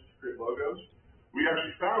colleges to create logos. We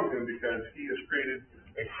actually found him because he has created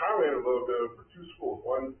a Highlander logo for two schools,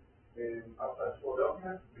 one in outside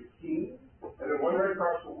Philadelphia, McKean, and then one right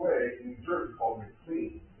across the way in New Jersey called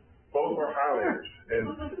McLean. Both are Highlanders, and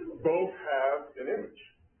both have an image.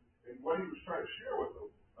 And what he was trying to share with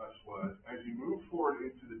us was, as you move forward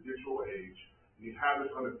into the digital age, and you have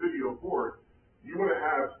this on a video board, you want to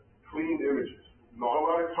have clean images. Not a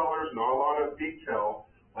lot of colors, not a lot of detail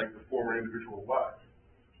like the former individual was.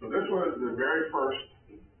 So this was the very first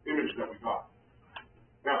image that we got.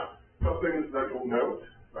 Now, some things that you'll note,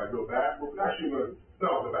 if I go back, well, actually,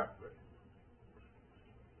 I'll go back quick.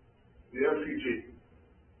 The MCG.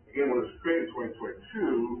 Again, when it was created in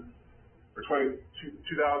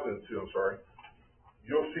 2002, I'm sorry,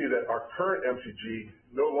 you'll see that our current MCG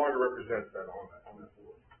no longer represents that on that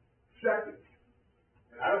board. Second,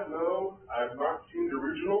 and I don't know, I've not seen the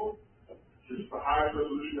original. This is the highest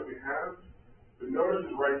resolution that we have, but notice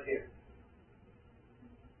his right hand.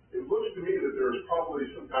 It looks to me that there's probably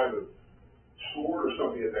some kind of sword or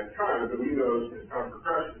something at that time, but we know as time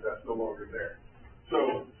progresses, that's no longer there.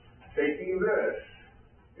 So, taking this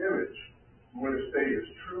image, we want to stay as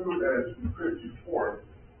true as we could to form,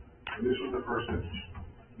 and this was the first image.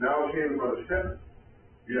 Now it's handed by the step.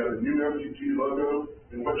 You have the new MCG logo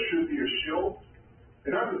and what should be a shield.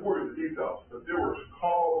 And that's important to details. But there were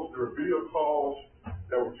calls, there were video calls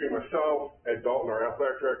that were between myself, Ed Dalton, our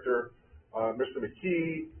athletic director, Mr.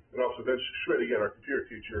 McKee, and also Vince Schmidt, again, our computer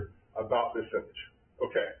teacher, about this image.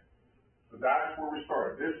 Okay. So that's where we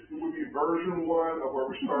started. This would be version 1 of where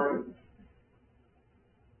we started.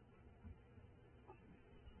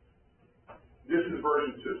 This is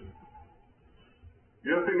version 2.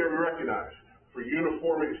 The other thing that we recognized, for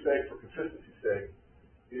uniformity's sake, for consistency's sake,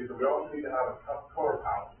 is that we also need to have a color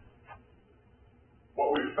palette.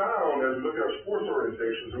 What we found as we look at our sports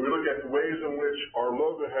organizations and we look at the ways in which our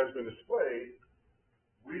logo has been displayed,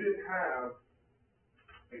 we didn't have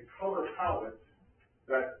a color palette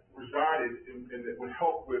that resided and that would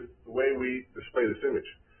help with the way we display this image.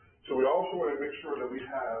 So we also want to make sure that we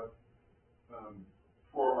have,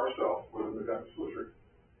 for ourselves, whether we've got school district,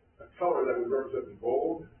 a color that would represent the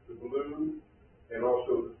gold, the blue, and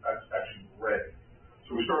also actually red.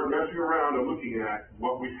 So we started messing around and looking at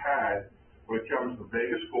what we had when it comes to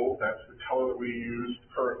Vegas gold. That's the color that we use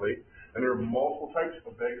currently. And there are multiple types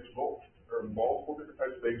of Vegas gold. There are multiple different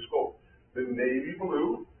types of Vegas gold. The navy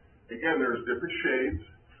blue, again, there's different shades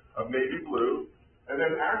of navy blue. And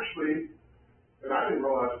then actually, and I didn't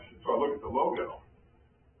realize this until I looked at the logo.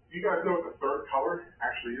 Do you guys know what the third color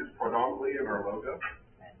actually is predominantly in our logo?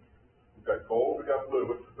 We've got gold, we've got blue.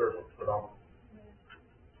 What's the third one predominantly?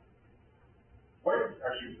 White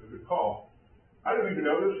actually is a good call. I didn't even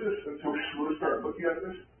notice this until we really started looking at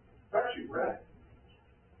this. It's actually red.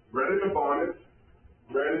 Red in the bonnet,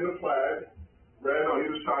 red in the flag, red on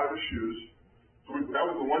either side of the shoes. So that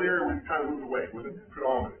was the one area we kind of moved away. It wasn't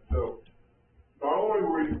predominant. So not only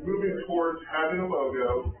were we moving towards having a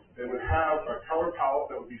logo and would have a color palette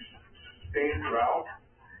that would be sustained throughout,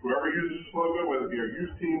 whoever uses this logo, whether it be our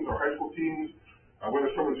youth teams or high school teams, whether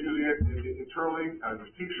someone's using it internally as a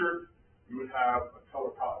t-shirt, you would have a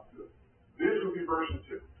color palette to it. This would be version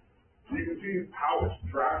 2. You can see how it's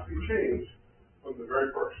drastically changed from the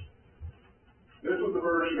very first. This was the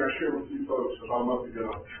version I shared with you folks about a month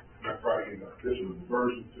ago, my Friday email. This was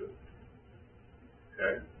version 2.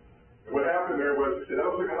 Okay? And what happened there was, I said, that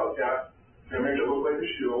looks like a Hellcat. I made it look like a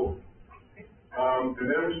shield. And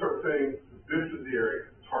then we start saying, this is the area,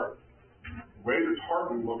 the tartan. The way the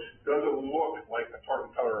tartan looks doesn't look like a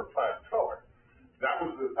tartan color or a plaid color. That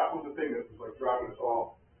was the thing that was like driving us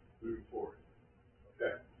all moving forward.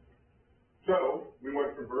 Okay. So we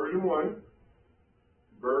went from version 1 to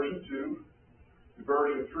version 2 to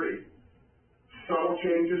version 3. Subtle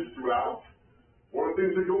changes throughout. One of the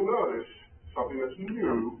things that you'll notice, something that's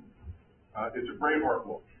new, it's a Braveheart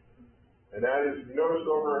look. And that is, if you notice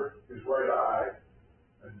over his right eye,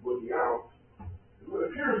 as he's looking out, what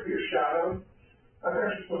appears to be a shadow, that's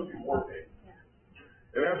actually supposed to be war paint.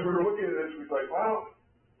 And as we were looking at this, we was like, well,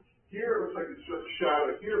 here it looks like it's just a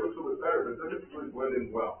shadow. Here it looks a little bit better, but it doesn't really blend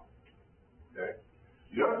in well. Okay?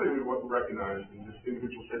 The other thing we want to recognize, and this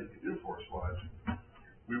individual said he could do for us, was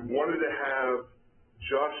we wanted to have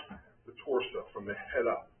just the torso from the head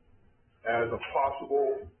up as a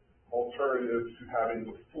possible alternative to having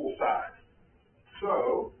the full size.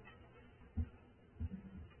 So,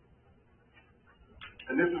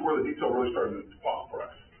 and this is where the detail really started to pop for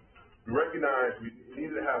us. We recognized we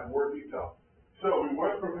needed to have more detail. So we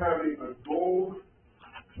went from having a gold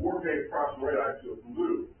war paint across the right eye to a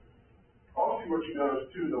blue. Also what you noticed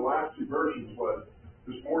too in the last 2 versions was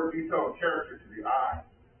there's more detail and character to the eye.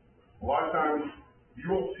 A lot of times you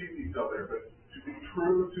won't see detail there, but to be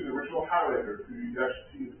true to the original highlighter, you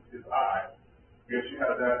actually see his eye, you actually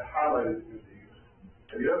have that highlighted in these.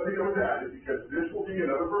 And the other thing with that is because this will be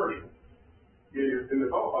another version, is in the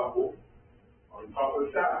belt buckle, on top of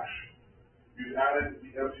the sash, you added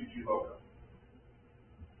the MCG logo.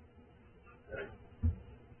 Okay.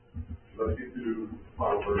 So let's get to the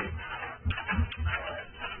final version.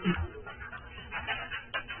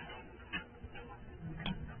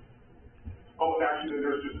 Oh, actually,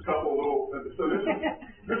 there's just a couple little. So this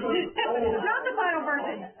was almost not the final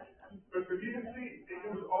version. But you can see, it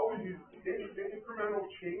was always these incremental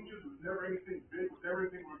changes. It was never anything big. It was never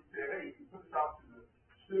anything we would say, hey, you can put this out to the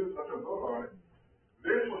students, let them vote on it.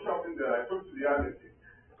 This was something that I took to the admin team.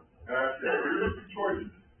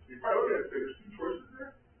 there's two choices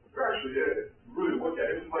there. There actually is. Really look at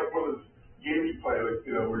it. It's like one of those games you play, like,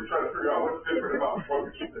 you know, where you're trying to figure out what's different about one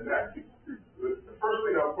picture than the next. The first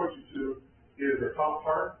thing I'll point you to is the top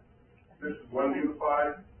part. This is one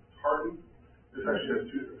unified tartan. This actually has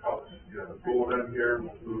two different colors. You have the gold down here,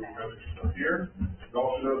 blue up here. You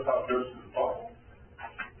also notice how it goes to the top.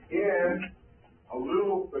 And a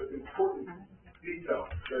little but important detail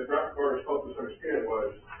that graphic artists helped us understand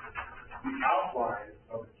was the outline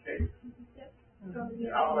of the cape. The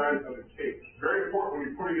outline of the cape. Very important when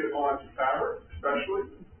you're putting it onto fabric,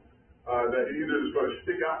 especially, that it either is going to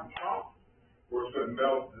stick out the top or it's going to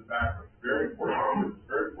melt to the background. Very important.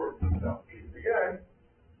 Very important detail. Again,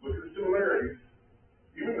 look at the similarities.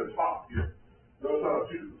 Even the top here. Notice how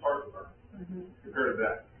two different parts are compared to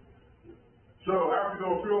that. So after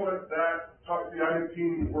going through all that, talk to the item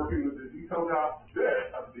team, working with the details out.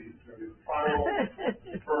 This, I believe, is going to be the final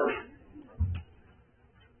version.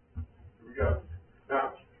 Here we go.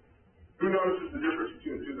 Now, who notices the difference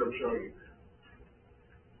between the two that I'm showing you?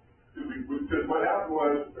 Because what happened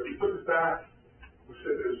was, if we took this back, we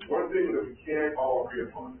said there's one thing that we can't all agree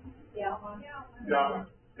upon. The outline. The outline.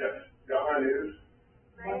 Yes. The outline is?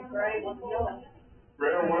 Gray, one's yellow.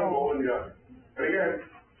 Gray on one, gold on the other. And again,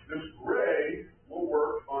 this gray will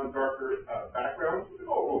work on darker backgrounds, but it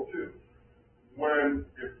will too.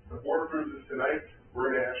 If the board approves this tonight,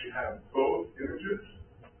 we're going to actually have both images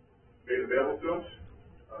made available to us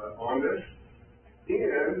on this.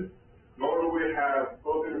 And not only will we have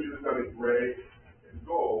both images done in gray and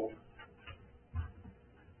gold,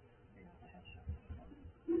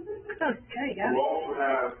 There you go. we'll also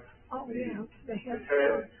have the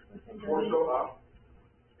head, torso up,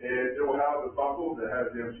 and it will have the buckle that has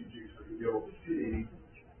the MCG, so you'll be able to see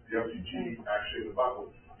the MCG actually in the buckle.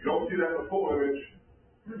 You don't see that in the full image,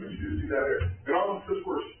 but you do see that here. And all of this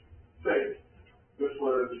was fake. This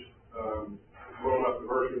was blown up the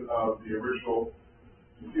version of the original.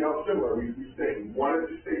 You see how similar we stayed. We wanted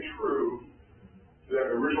to stay true to that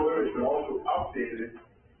original image, but also updated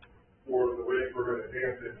for the way we're going to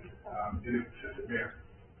dance it in a consistent manner.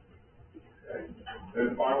 Okay.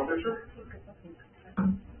 And the final picture?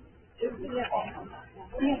 Awesome.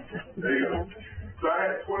 There you go. So I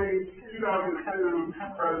had 2002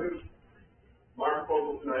 present. My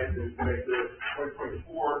proposal tonight is to make this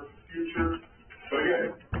 2024 future. But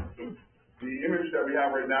again, the image that we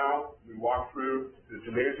have right now, we walk through the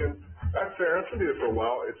gymnasium. That's fair. That's going to be there for a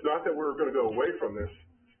while. It's not that we're going to go away from this,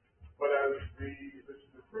 but as this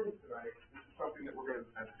is approved tonight, this is something that we're going to,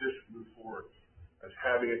 as a district, move forward as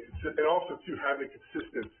having it consistent, and also to having it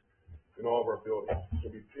consistent in all of our buildings.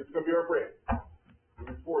 It's going to be our brand.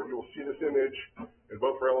 Moving forward, you will see this image in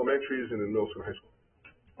both for elementaries and in middle school and high school.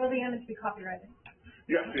 Will the image be copyrighted?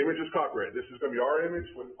 Yes, the image is copyrighted. This is going to be our image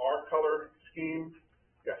with our color scheme.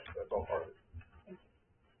 Yes, that's all part of it.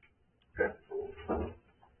 Okay.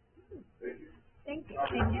 Thank you. Thank you.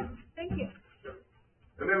 Thank you. Thank you.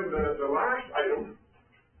 And then the last item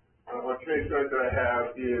on today's night that I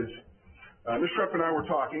have is Ms. Trepp and I were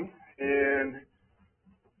talking, and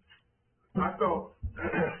I felt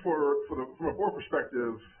from a board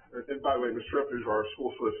perspective, and by the way, Ms. Trepp is our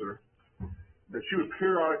school solicitor, that she would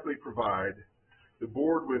periodically provide the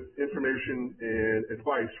board with information and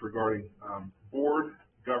advice regarding board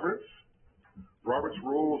governance, Robert's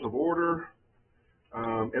Rules of Order,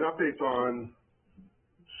 and updates on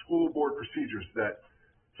school board procedures that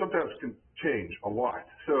sometimes can change a lot.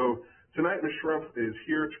 So tonight, Ms. Schrumpf is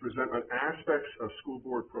here to present on aspects of school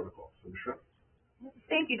board protocols. So, Ms. Schrumpf.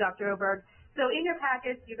 Thank you, Dr. Oberg. So in your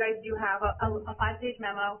packets, you guys do have a 5-page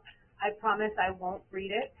memo. I promise I won't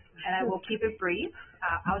read it, and I will keep it brief.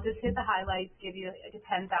 I'll just hit the highlights, give you a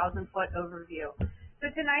 10,000-foot overview. So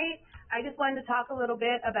tonight, I just wanted to talk a little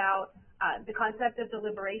bit about the concept of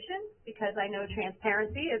deliberation, because I know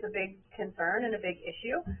transparency is a big concern and a big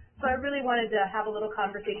issue. So I really wanted to have a little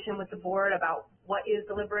conversation with the board about what is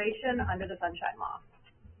deliberation under the Sunshine Law.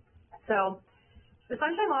 So the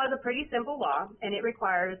Sunshine Law is a pretty simple law, and it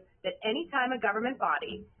requires that any time a government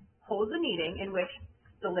body holds a meeting in which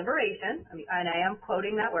deliberation, and I am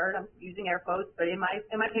quoting that word, I'm using air quotes, but in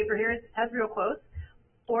my paper here it has real quotes,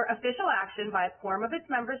 or official action by a quorum of its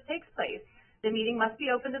members takes place, the meeting must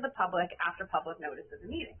be open to the public after public notice of the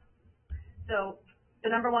meeting. So the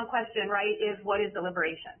number one question, right, is what is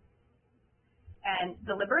deliberation? And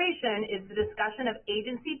deliberation is the discussion of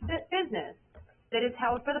agency business that is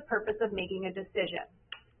held for the purpose of making a decision.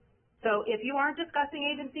 So if you aren't discussing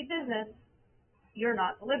agency business, you're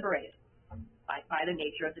not deliberating by the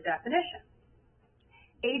nature of the definition.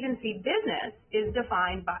 Agency business is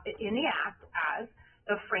defined in the Act as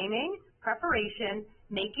the framing, preparation,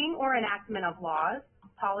 making or enactment of laws,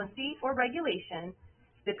 policy, or regulation,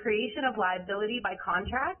 the creation of liability by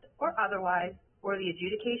contract or otherwise, or the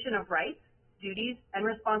adjudication of rights, duties, and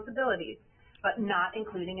responsibilities, but not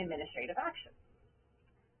including administrative action.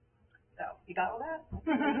 So, you got all that?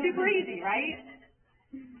 Super easy, right?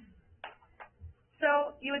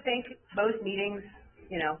 So, you would think most meetings,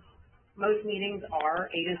 most meetings are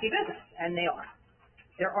agency business, and they are.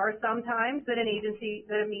 There are some times that a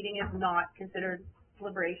meeting is not considered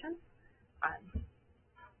deliberation.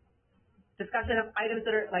 Discussion of items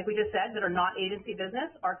that are, like we just said, that are not agency business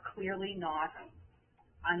are clearly not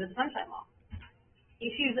under the Sunshine Law.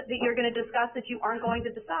 Issues that you're going to discuss that you aren't going to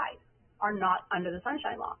decide are not under the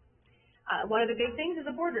Sunshine Law. One of the big things is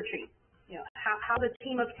a board retreat. How the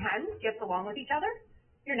team of 10 gets along with each other.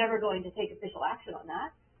 You're never going to take official action on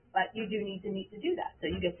that, but you do need to meet to do that. So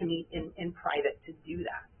you get to meet in private to do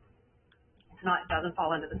that. It doesn't fall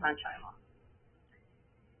under the Sunshine Law.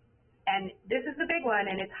 And this is the big one,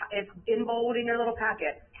 and it's in bold in your little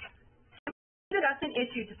packet. Discuss an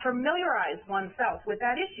issue to familiarize oneself with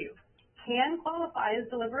that issue can qualify as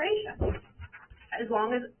deliberation, as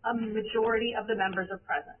long as a majority of the members are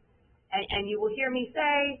present. And you will hear me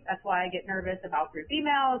say, that's why I get nervous about group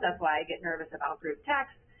emails, that's why I get nervous about group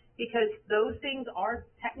text, because those things are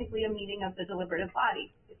technically a meeting of the deliberative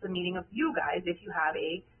body. It's a meeting of you guys if you have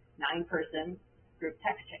a 9-person group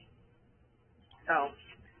text chain. So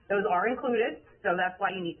those are included, so that's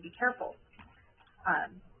why you need to be careful.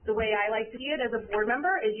 The way I like to see it as a board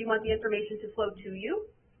member is you want the information to flow to you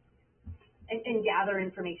and gather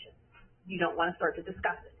information. You don't want to start to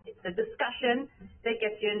discuss it. It's the discussion that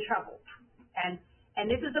gets you in trouble.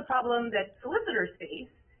 And this is the problem that solicitors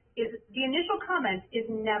face, is the initial comment is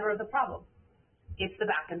never the problem. It's the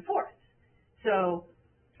back and forth. So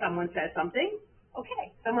someone says something,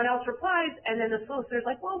 okay, someone else replies, and then the solicitor's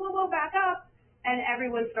like, whoa, back up. And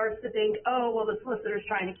everyone starts to think, oh, well, the solicitor's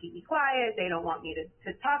trying to keep me quiet. They don't want me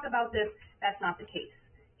to talk about this. That's not the case.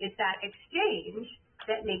 It's that exchange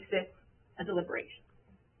that makes it a deliberation.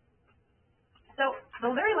 So the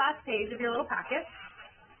very last page of your little packet,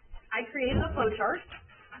 I created a flow chart.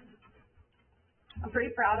 I'm pretty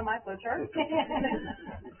proud of my flow chart. So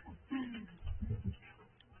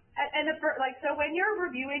when you're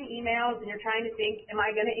reviewing emails and you're trying to think, am I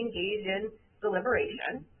going to engage in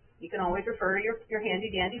deliberation? You can always refer to your handy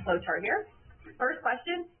dandy flow chart here. First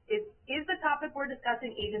question is the topic we're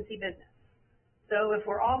discussing agency business? So if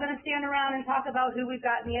we're all going to stand around and talk about who we've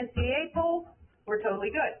got in the NCAA poll, we're totally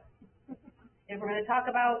good. If we're going to talk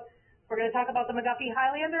about the McGuffey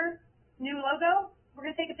Highlander new logo, we're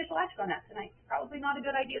going to take official action on that tonight. Probably not a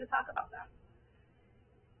good idea to talk about that.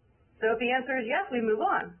 So if the answer is yes, we move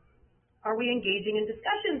on. Are we engaging in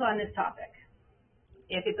discussions on this topic?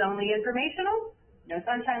 If it's only informational, no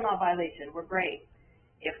Sunshine Law violation, we're great.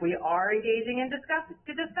 If we are engaging in discussions,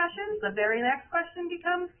 the very next question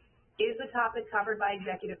becomes, is the topic covered by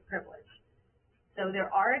executive privilege? So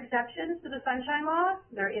there are exceptions to the Sunshine Law.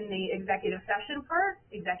 They're in the executive session part.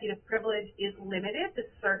 Executive privilege is limited to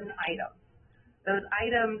certain items. Those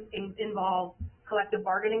items involve collective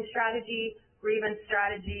bargaining strategy, grievance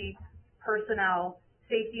strategy, personnel,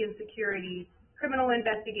 safety and security, criminal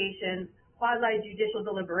investigations, quasi-judicial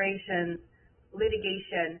deliberations,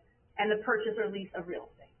 litigation, and the purchase or lease of real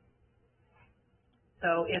estate.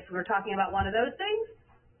 So if we're talking about one of those things,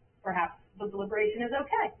 perhaps the deliberation is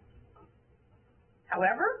okay.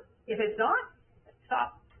 However, if it's not,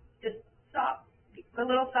 stop. Just stop. Put a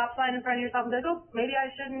little stop sign in front of yourself and go, oh, maybe I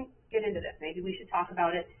shouldn't get into this. Maybe we should talk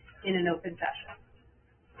about it in an open session.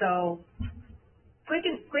 So quick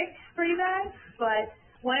for you guys, but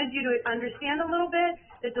wanted you to understand a little bit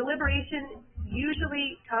that deliberation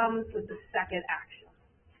usually comes with the second action.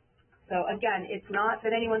 So again, it's not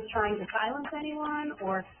that anyone's trying to silence anyone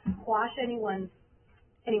or quash anyone's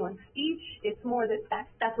speech. It's more that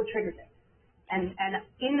that's what triggers it. And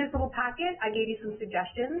in this little packet, I gave you some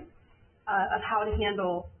suggestions of how to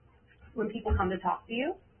handle when people come to talk to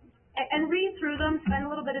you. And read through them, spend a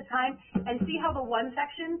little bit of time, and see how the one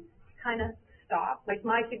section kind of stops. Like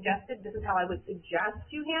this is how I would suggest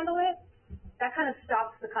you handle it. That kind of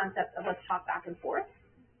stops the concept of let's talk back and forth.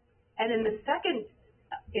 And then the second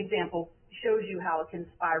example shows you how it can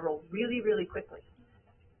spiral really, really quickly.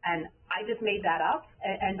 And I just made that up,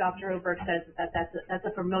 and Dr. Oberg says that's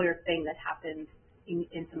a familiar thing that happens in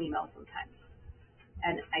some emails sometimes.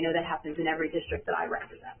 And I know that happens in every district that I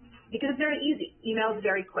represent. Because it's very easy. Email is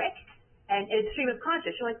very quick, and it's stream of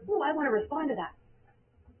conscious. You're like, oh, I want to respond to that.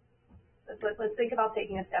 Let's think about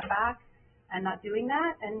taking a step back and not doing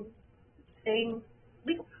that and staying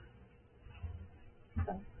legal.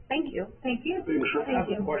 So, thank you. Thank you. Thank you. I have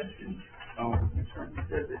a question.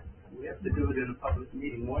 We have to do it in a public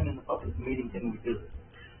meeting. When in a public meeting can we do it?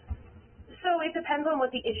 So it depends on what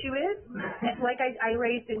the issue is. Like I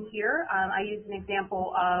raised in here, I used an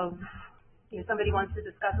example of, somebody wants to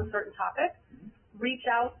discuss a certain topic, reach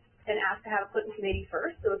out and ask to have it put in committee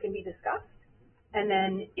first so it can be discussed. And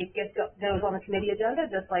then it goes on the committee agenda,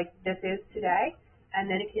 just like this is today. And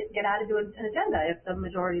then it can get added to an agenda if the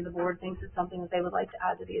majority of the board thinks it's something that they would like to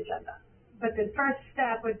add to the agenda. But the first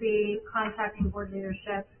step would be contacting board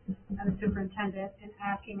leadership and the superintendent and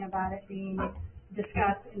asking about it being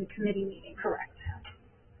discussed in the committee meeting. Correct.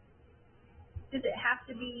 Does it have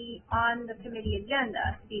to be on the committee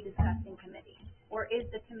agenda to be discussed in committee? Or is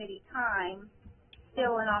the committee time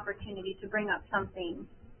still an opportunity to bring up something?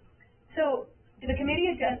 So the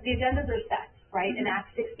committee the agendas are set, right? And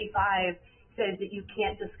Act 65 says that you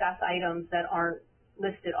can't discuss items that aren't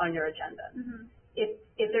listed on your agenda.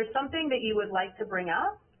 If there's something that you would like to bring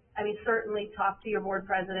up, I mean, certainly talk to your board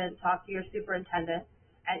president, talk to your superintendent,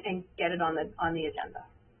 and get it on the agenda.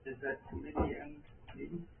 Is that committee and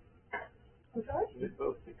meeting? I'm sorry? Is it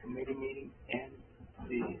both the committee meeting and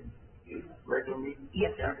the regular meeting?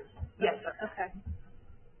 Yes, sir. Yes, sir. Okay.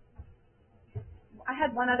 I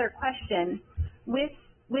had one other question.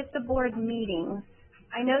 With the board meetings,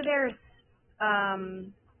 I know there's,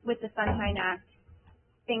 with the Sunshine Act,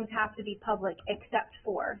 things have to be public except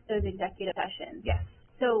for those executive sessions. Yes.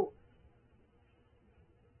 So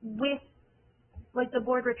with, like the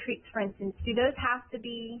board retreats, for instance, do those have to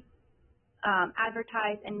be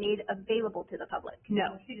advertised and made available to the public?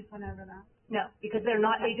 No. She just went over that. No, because they're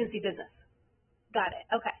not agency business. Got it.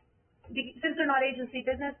 Okay. Since they're not agency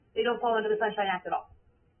business, they don't fall under the Sunshine Act at all.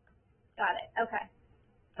 Got it. Okay.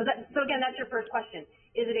 So again, that's your first question.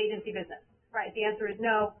 Is it agency business? Right. The answer is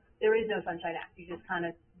no. There is no Sunshine Act. You just kind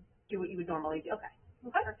of do what you would normally do. Okay.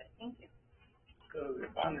 Perfect. Thank you. So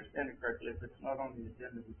if I understand it correctly, if it's not on the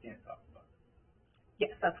agenda, we can't talk about it.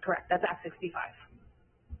 Yes, that's correct. That's Act 65.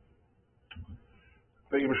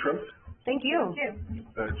 Thank you, Ms. Shrimp. Thank you. Thank you.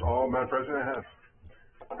 That's all, Madam President, I have.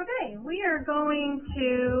 Okay, we are going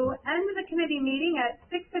to end the committee meeting at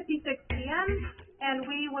 6:56 p.m. and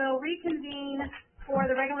we will reconvene for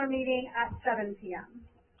the regular meeting at 7 p.m.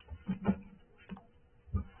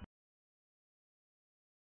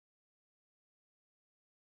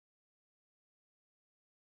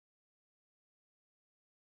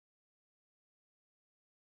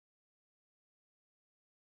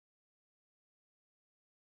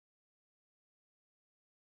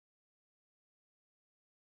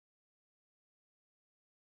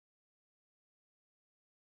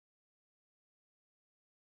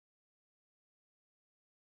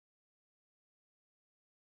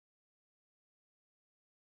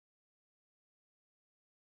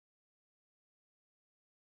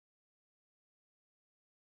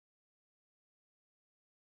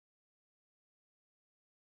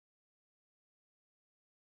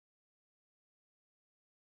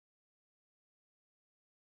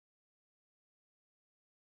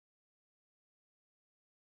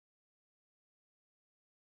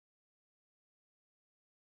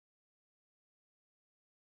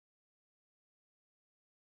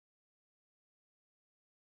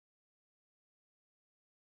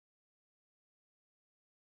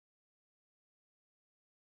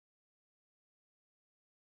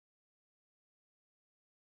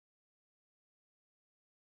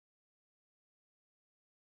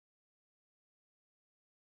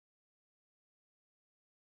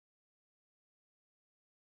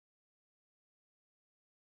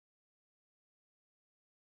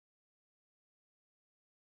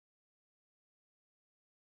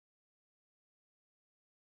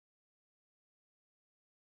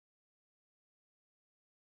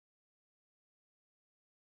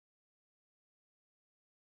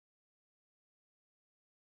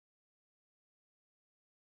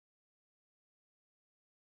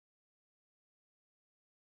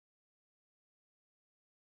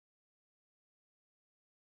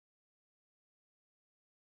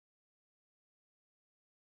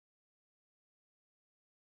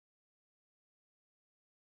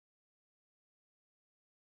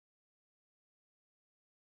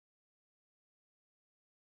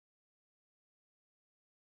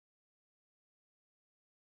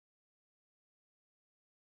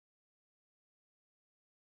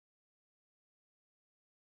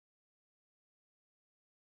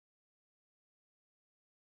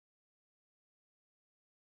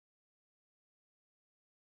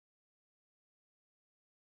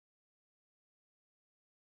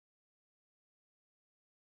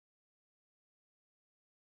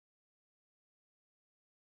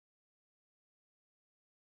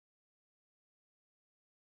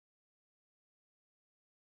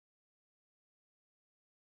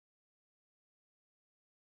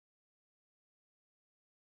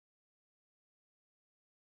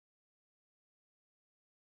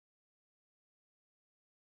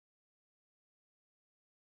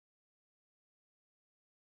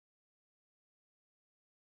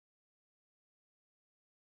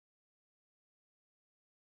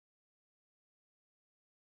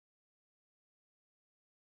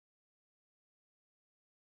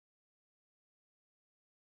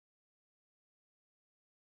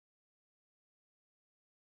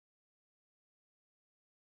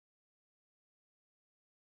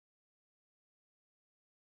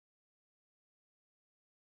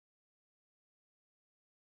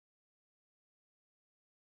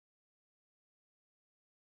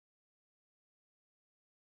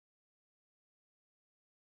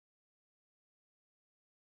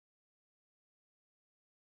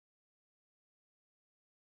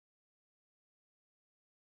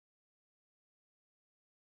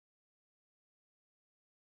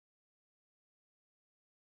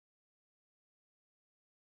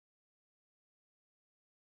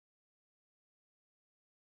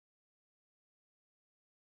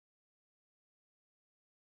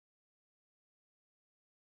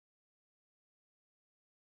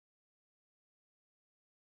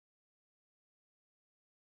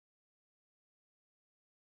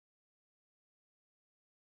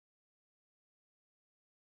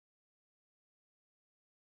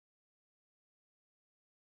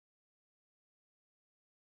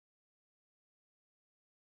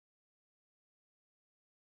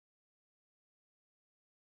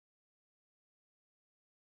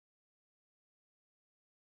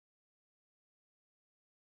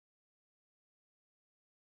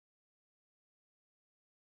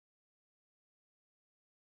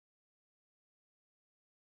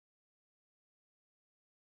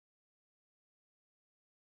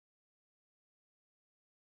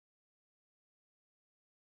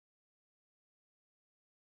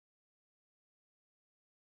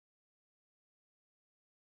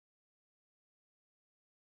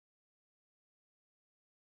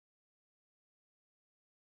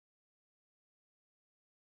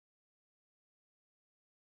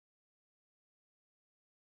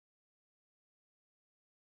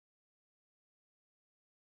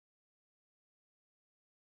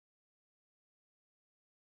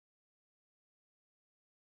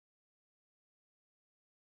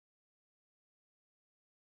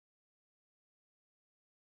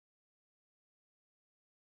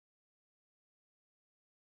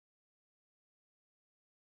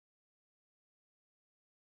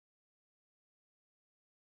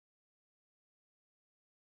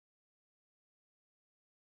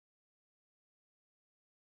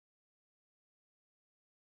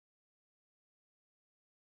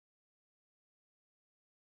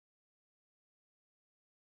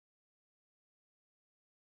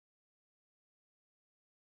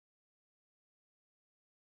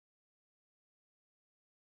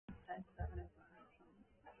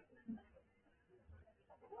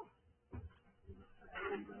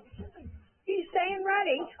 and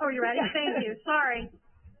ready. Oh, you ready? Thank you, sorry.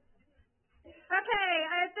 Okay,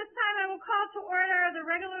 at this time, I will call to order the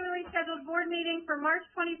regularly scheduled board meeting for March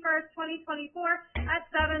 21st, 2024 at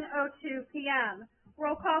 7:02 p.m.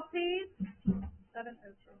 Roll call, please. 7:02.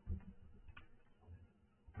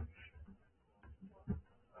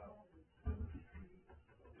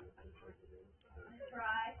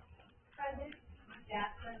 Present.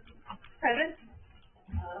 Jackson. Present.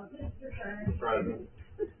 Mr. Kern. Present.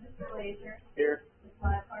 Mr. Lazier. Here. Ms.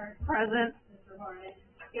 Blackheart. Present. Mr. Harnish.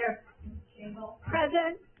 Here. Ms. Shingle.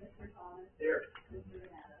 Present. Mr. Thomas. Here. Mr.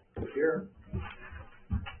 Renata. Here.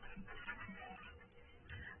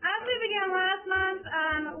 As we began last month,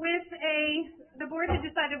 the board had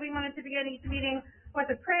decided we wanted to begin each meeting with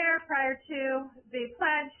a prayer prior to the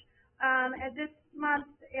pledge. At this month,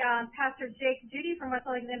 Pastor Jake Judy from West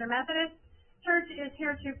Alexander Methodist Church is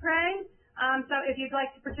here to pray. So if you'd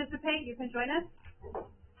like to participate, you can join us.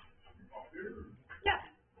 Yeah.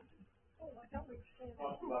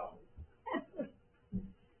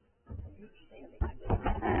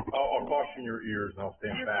 I'll caution your ears and I'll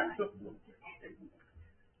stand back.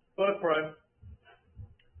 Let us pray.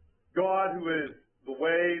 God, who is the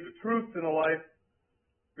way, the truth, and the life,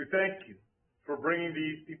 we thank you for bringing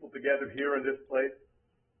these people together here in this place.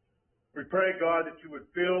 We pray, God, that you would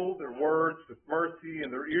fill their words with mercy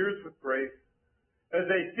and their ears with grace as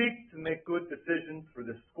they seek to make good decisions for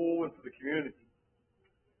this school and for the community.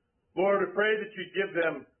 Lord, we pray that you'd give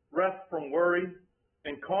them rest from worry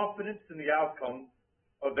and confidence in the outcomes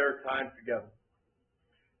of their time together.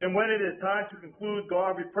 And when it is time to conclude,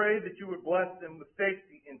 God, we pray that you would bless them with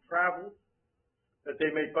safety in travel, that they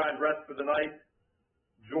may find rest for the night,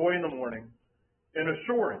 joy in the morning, and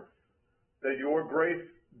assurance that your grace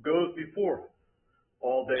goes before us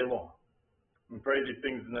all day long. We pray these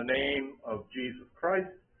things in the name of Jesus Christ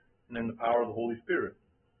and in the power of the Holy Spirit.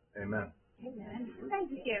 Amen. Amen. Thank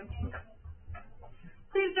you.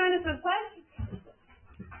 Please join us with pledge.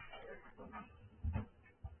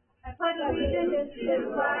 I pledge allegiance to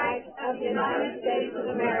the flag of the United States of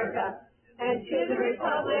America and to the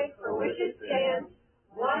republic for which it stands,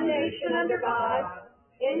 one nation under God,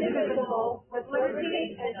 indivisible, with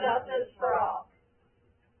liberty and justice for all.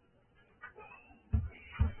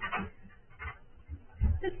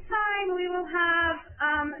 This time we will have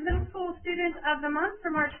Middle School Student of the Month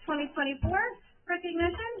for March 2024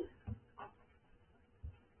 recognition.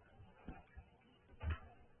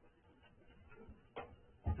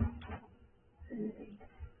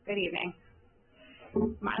 Good evening.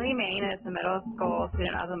 Miley Main is the Middle School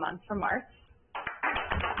Student of the Month for March.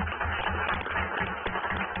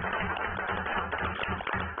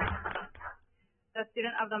 The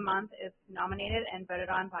Student of the Month is nominated and voted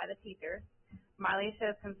on by the teachers. Miley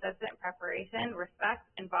shows consistent preparation, respect,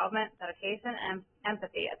 involvement, dedication, and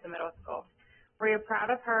empathy at the middle school. We are proud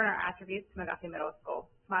of her and her attributes to McGuffey Middle School.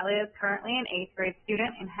 Miley is currently an 8th grade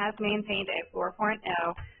student and has maintained a 4.0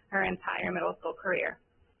 her entire middle school career.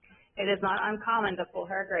 It is not uncommon to pull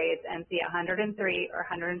her grades and see 103 or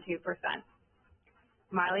 102%.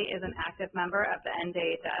 Miley is an active member of the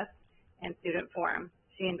NJHS and Student Forum.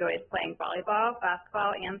 She enjoys playing volleyball,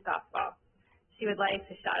 basketball, and softball. She would like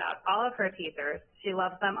to shout out all of her teachers. She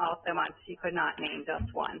loves them all so much she could not name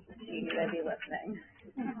just one. She knew they'd be listening.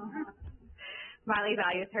 Miley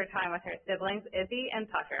values her time with her siblings, Izzy and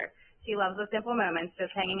Tucker. She loves the simple moments, just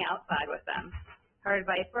hanging outside with them. Her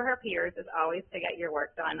advice for her peers is always to get your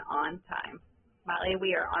work done on time. Miley,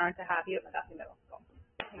 we are honored to have you at McGuffey Middle School.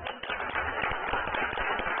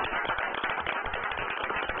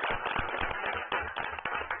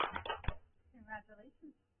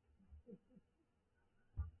 Congratulations.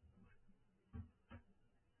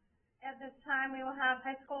 At this time, we will have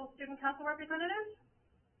high school student council representatives.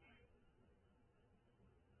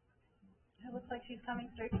 It looks like she's coming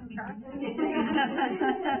straight from track.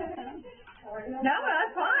 No,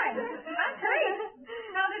 that's fine. That's great.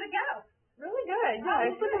 How did it go? Really good. Yeah,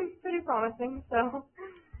 it's looking pretty promising. So,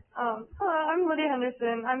 hello, I'm Lydia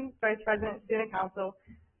Henderson. I'm Vice President of Student Council.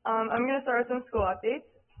 I'm going to start with some school updates.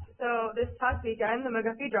 So, this past weekend, the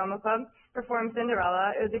McGuffey Drama Club performed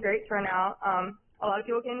Cinderella. It was a great turnout. A lot of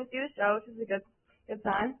people came to see the show, which is a good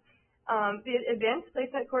sign. The advanced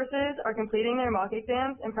placement courses are completing their mock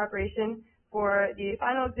exams in preparation for the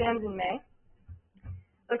final exams in May.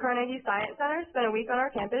 The Carnegie Science Center spent a week on our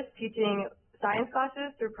campus teaching science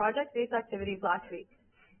classes through project-based activities last week.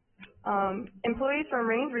 Employees from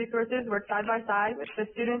Range Resources worked side by side with the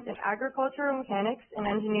students in agricultural mechanics and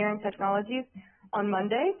engineering technologies on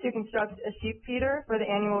Monday to construct a sheep feeder for the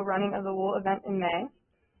annual Running of the Wool event in May.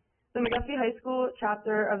 The McGuffey High School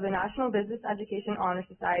chapter of the National Business Education Honor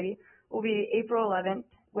Society will be April 11th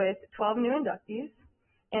with 12 new inductees,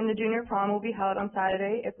 and the junior prom will be held on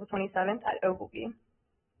Saturday, April 27th at Ogilvy.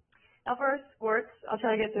 Now for our sports, I'll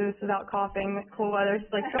try to get through this without coughing. Cool weather's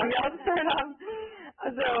like coming out.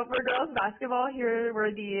 So for girls basketball, here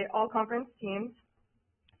were the all-conference teams,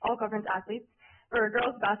 all-conference athletes. For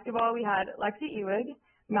girls basketball, we had Lexi Ewig,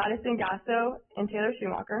 Madison Gasso, and Taylor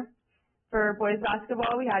Schumacher. For boys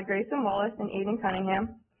basketball, we had Grayson Wallace and Aiden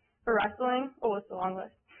Cunningham. For wrestling, it's a long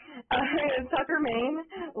list. Tucker Main,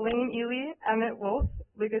 Lane Ely, Emmett Wolf,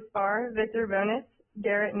 Lucas Barr, Victor Bonus,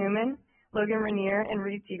 Garrett Newman, Logan Rainier, and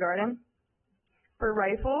Reed Teagarden. For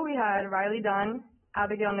rifle, we had Riley Dunn,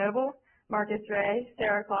 Abigail Noble, Marcus Ray,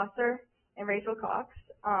 Sarah Klosser, and Rachel Cox.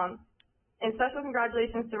 And special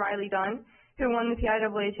congratulations to Riley Dunn, who won the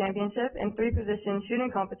PIAA championship in 3-position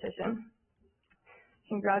shooting competition.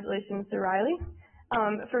 Congratulations to Riley.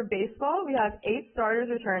 For baseball, we have 8 starters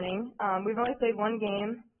returning. We've only played 1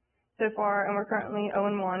 game so far, and we're currently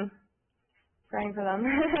 0-1. Praying for them.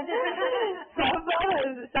 Softball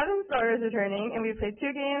has 7 starters returning, and we played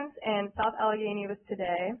 2 games, and South Allegheny was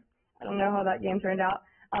today. I don't know how that game turned out.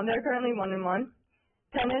 They're currently 1-1.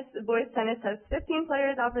 Tennis, boys tennis has 15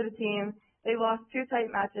 players out for the team. They lost 2 tight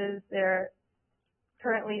matches. They're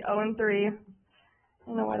currently 0-3. I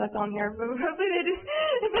don't know why that's on here, but hopefully they do.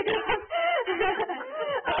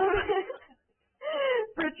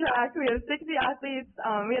 For track, we have 60 athletes.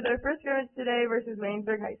 We had their first scrimmage today versus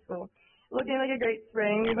Waynesburg High School. Looking like a great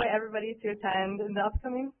spring. We invite everybody to attend in the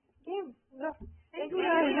upcoming games. So, thank you.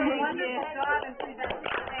 Wonderful job and presentation.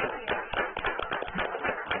 Thank you.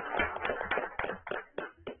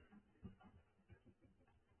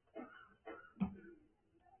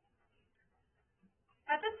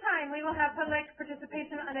 At this time, we will have public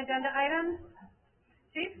participation on agenda items.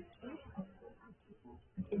 Chief?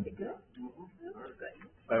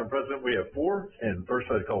 Madam President, we have 4, and first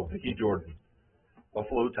I'd call Vicki Jordan,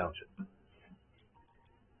 Buffalo Township.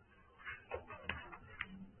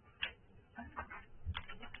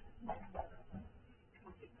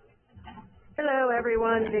 Hello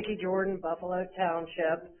everyone, Vicki Jordan, Buffalo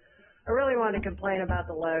Township. I really want to complain about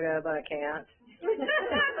the logo, but I can't.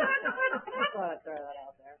 Just want to throw that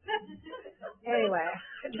out there. Anyway,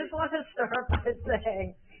 I just want to start by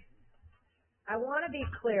saying, I want to be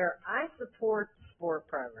clear, I support sport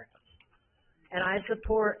programs, and I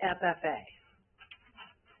support FFA.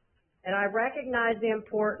 And I recognize the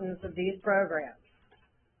importance of these programs.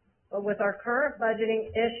 But with our current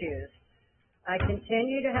budgeting issues, I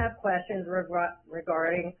continue to have questions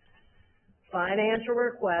regarding financial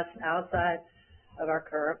requests outside of our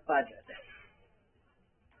current budget.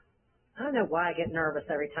 I don't know why I get nervous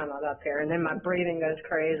every time I'm up here, and then my breathing goes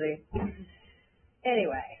crazy.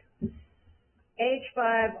 Anyway,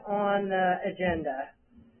 H5 on the agenda,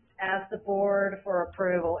 ask the board for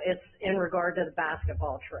approval. It's in regard to the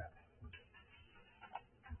basketball trip.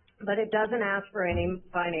 But it doesn't ask for any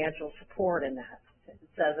financial support in that. It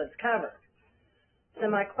says it's covered. So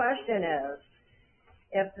my question is,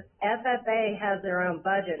 if the FFA has their own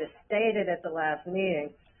budget, as stated at the last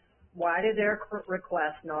meeting, why do their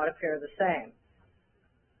requests not appear the same?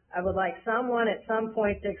 I would like someone at some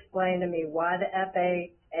point to explain to me why the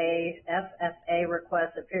FFA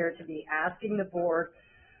requests appear to be asking the board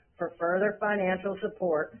for further financial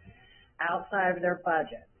support outside of their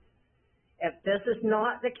budget. If this is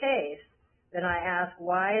not the case, then I ask,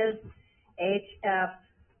 why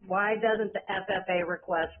doesn't the FFA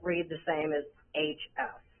request read the same as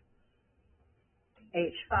HF?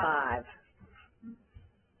 H5.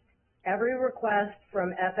 Every request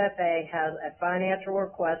from FFA has a financial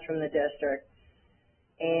request from the district,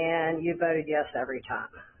 and you voted yes every time.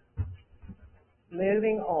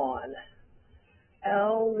 Moving on.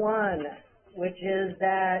 L1, which is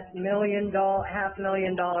that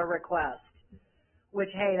 $500,000 request,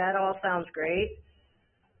 which, hey, that all sounds great.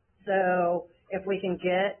 So if we can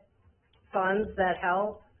get funds that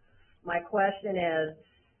help, my question is,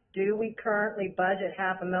 do we currently budget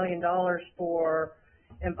 $500,000 for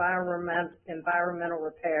environmental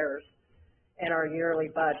repairs in our yearly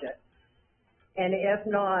budget? And if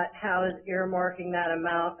not, how is earmarking that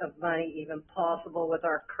amount of money even possible with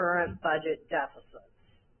our current budget deficits?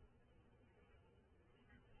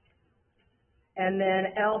 And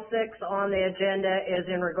then L6 on the agenda is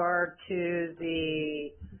in regard to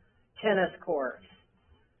the tennis courts.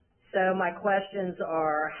 So my questions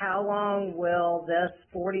are, how long will this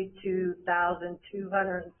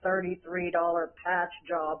 $42,233 patch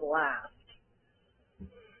job last?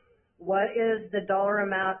 What is the dollar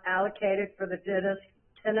amount allocated for the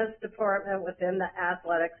tennis department within the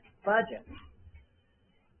athletics budget?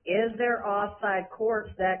 Is there off-site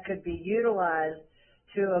courts that could be utilized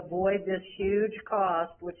to avoid this huge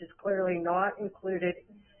cost, which is clearly not included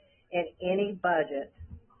in any budget?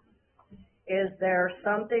 Is this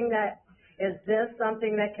something that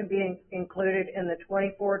can be included in the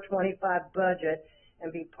 24-25 budget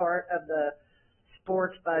and be part of the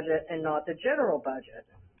sports budget and not the general budget?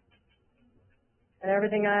 And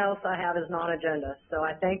everything else I have is non-agenda. So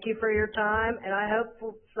I thank you for your time, and I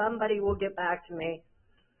hope somebody will get back to me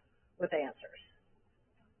with answers.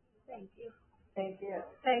 Thank you. Thank you.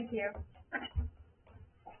 Thank you.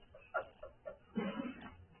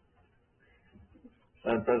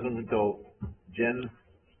 Madam President, to Jen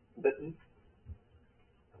Litton,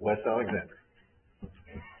 West Alexander.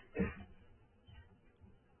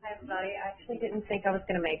 Hi, everybody. I actually didn't think I was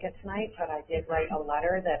going to make it tonight, but I did write a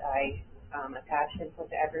letter that I attached and put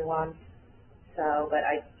to everyone. So, but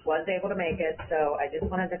I was able to make it, so I just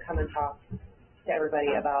wanted to come and talk to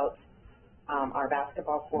everybody about our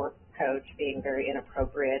basketball court coach being very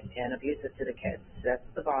inappropriate and abusive to the kids. That's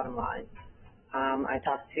the bottom line. I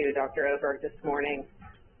talked to Dr. Oberg this morning.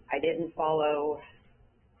 I didn't follow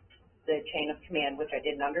the chain of command, which I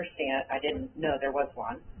didn't understand. I didn't know there was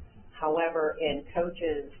one. However, in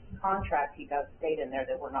coach's contract, he does state in there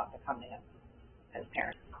that we're not to come to him as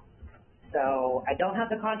parents. So I don't have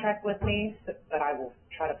the contract with me, but I will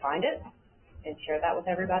try to find it and share that with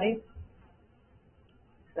everybody.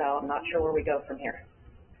 So I'm not sure where we go from here.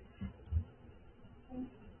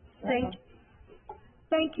 Thank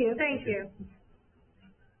you. Thank you.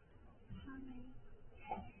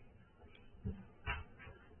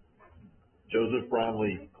 Joseph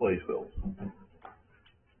Bromley Claysville.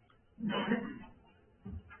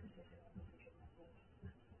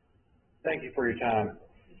 Thank you for your time.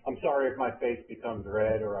 I'm sorry if my face becomes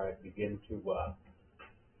red or I begin to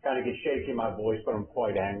kind of get shaky in my voice, but I'm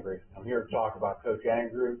quite angry. I'm here to talk about Coach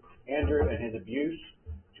Andrew and his abuse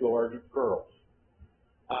to our girls.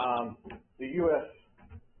 The U.S.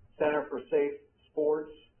 Center for Safe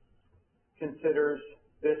Sports considers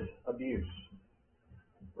this abuse,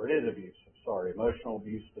 or it is abuse, emotional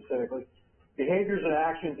abuse specifically, behaviors and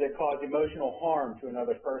actions that cause emotional harm to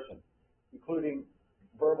another person, including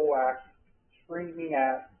verbal acts, screaming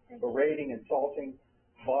at, berating, insulting,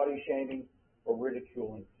 body shaming, or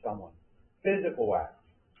ridiculing someone. Physical acts,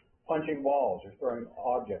 punching walls or throwing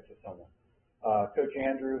objects at someone. Coach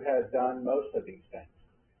Andrew has done most of these things.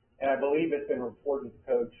 And I believe it's been reported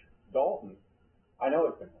to Coach Dalton. I know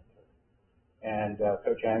it's been reported. And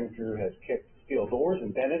Coach Andrew has kicked steel doors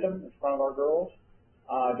and dented them in front of our girls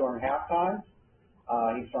during halftime.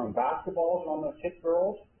 He's thrown basketballs and almost hit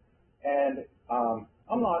girls. And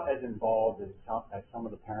I'm not as involved as some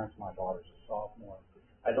of the parents. My daughter's a sophomore.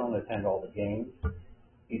 I don't attend all the games.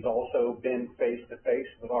 He's also been face-to-face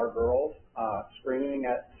with our girls, screaming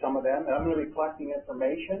at some of them. And I'm going to be collecting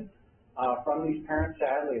information from these parents.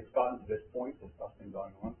 Sadly, it's gotten to this point. This stuff's been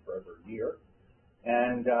going on for over a year.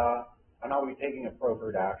 And I'll be taking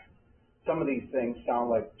appropriate action. Some of these things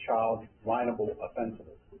sound like child lineable offenses.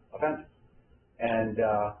 And,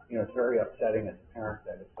 it's very upsetting as a parent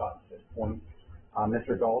that it's gotten to this point.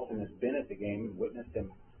 Mr. Dalton has been at the game and witnessed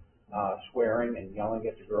him swearing and yelling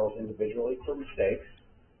at the girls individually for mistakes.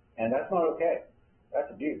 And that's not okay.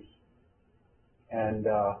 That's abuse. And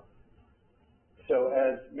so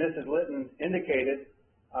as Mrs. Litton indicated,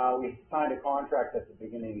 we signed a contract at the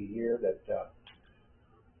beginning of the year that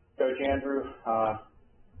Coach Andrew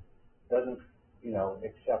doesn't,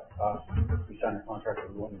 accept us. We signed a contract that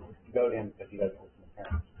we wouldn't go to him because he doesn't listen to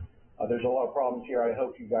parents. There's a lot of problems here. I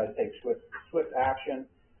hope you guys take swift action.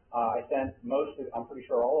 I sent I'm pretty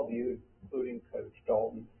sure all of you, including Coach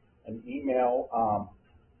Dalton, an email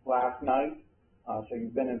last night, so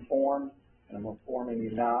you've been informed, and I'm informing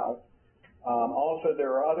you now. Also,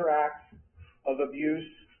 there are other acts of abuse,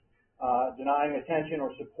 denying attention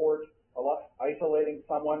or support, isolating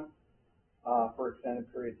someone for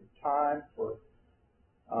extended periods of time,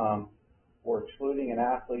 or excluding an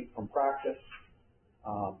athlete from practice.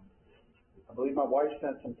 I believe my wife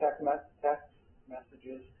sent some text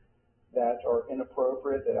messages that are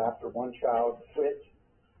inappropriate, that after one child quit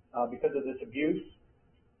because of this abuse,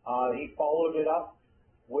 he followed it up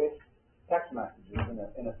with text messages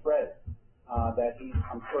in a thread that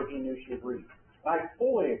I'm sure he knew she'd read. And I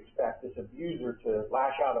fully expect this abuser to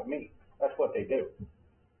lash out at me. That's what they do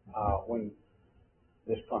when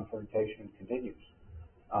this confrontation continues.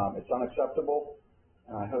 It's unacceptable,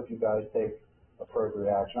 and I hope you guys take appropriate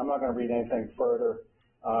action. I'm not going to read anything further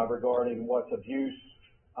regarding what's abuse,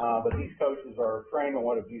 but these coaches are trained on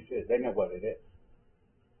what abuse is. They know what it is,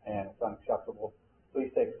 and it's unacceptable.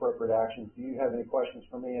 Please take appropriate actions. Do you have any questions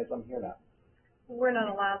for me as I'm here now? We're not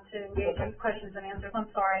allowed to engage in questions and answers. I'm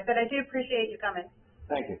sorry, but I do appreciate you coming.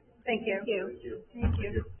 Thank you. Thank you. Thank you. Thank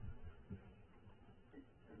you.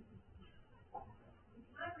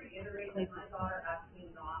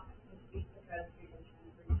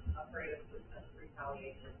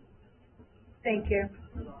 Thank you.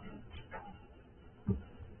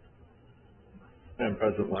 Madam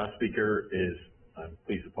President, last speaker is,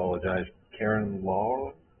 please apologize, Karen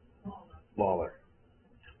Lawler.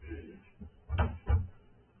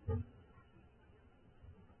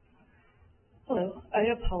 Hello, I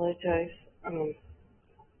apologize.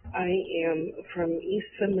 I am from East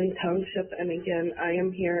Findlay Township, and again, I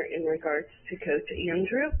am here in regards to Coach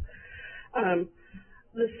Andrew.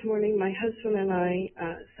 This morning, my husband and I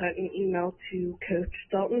sent an email to Coach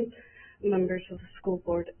Dalton, members of the school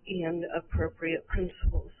board, and appropriate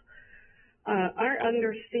principals. Our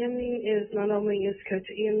understanding is not only is Coach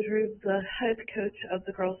Andrew the head coach of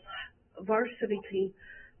the girls varsity team,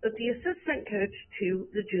 but the assistant coach to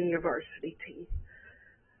the junior varsity team.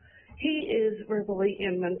 He is verbally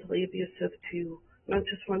and mentally abusive to not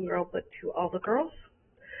just one girl, but to all the girls.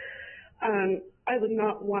 I would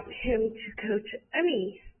not want him to coach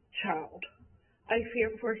any child. I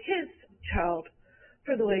fear for his child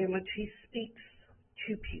for the way in which he speaks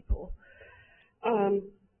to people.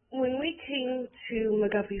 When we came to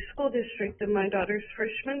McGuffey School District in my daughter's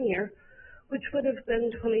freshman year, which would have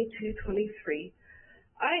been 22-23,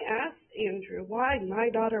 I asked Andrew why my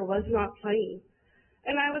daughter was not playing,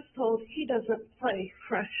 and I was told he doesn't play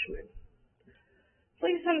freshmen.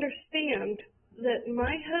 Please understand that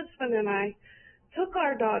my husband and I took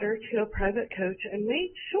our daughter to a private coach and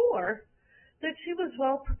made sure that she was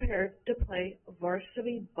well prepared to play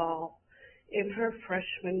varsity ball in her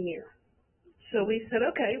freshman year. So we said,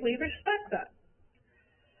 okay, we respect that.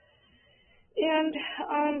 And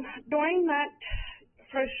during that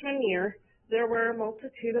freshman year, there were a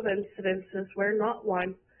multitude of incidences where not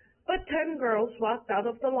one, but 10 girls walked out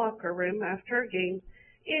of the locker room after a game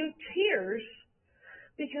in tears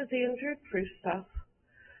because Andrew threw stuff,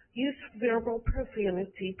 used verbal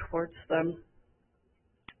profanity towards them,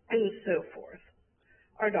 and so forth.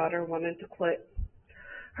 Our daughter wanted to quit.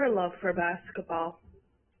 Her love for basketball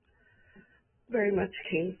very much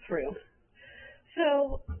came through.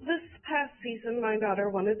 So this past season, my daughter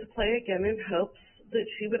wanted to play again in hopes that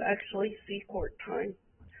she would actually see court time.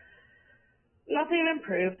 Nothing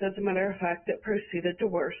improved. As a matter of fact, it proceeded to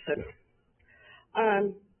worsen.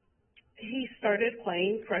 He started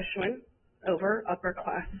playing freshmen over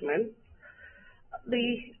upperclassmen.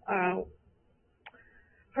 The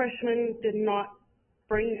freshman did not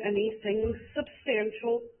bring anything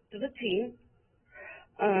substantial to the team.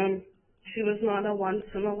 She was not a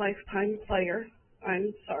once-in-a-lifetime player.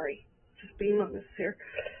 I'm sorry, just being honest here.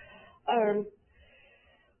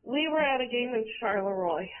 We were at a game in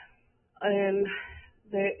Charleroi, and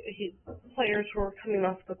players were coming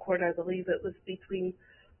off the court. I believe it was between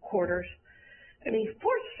quarters, and he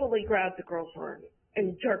forcefully grabbed the girl's arm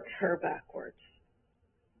and jerked her backwards.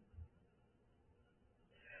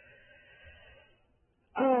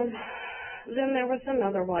 Then there was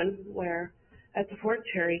another one where at the Fort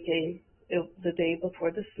Cherry game, the day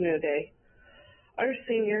before the snow day, our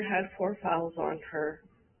senior had 4 fouls on her.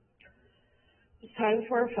 It was time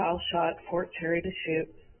for a foul shot, Fort Cherry to shoot.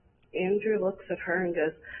 Andrew looks at her and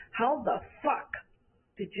goes, "How the fuck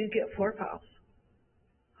did you get 4 fouls?"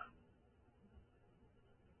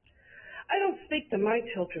 I don't speak to my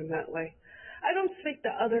children that way. I don't speak to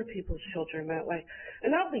other people's children that way.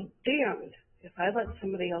 And I'll be damned if I let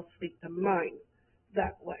somebody else speak to mine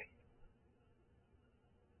that way.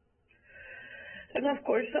 And of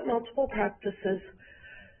course, at multiple practices,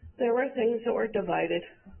 there were things that were divided.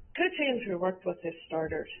 Coach Andrew worked with his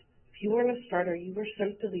starters. If you weren't a starter, you were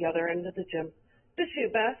sent to the other end of the gym to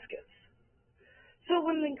shoot baskets. So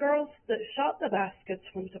when the girls that shot the baskets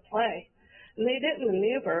went to play, and they didn't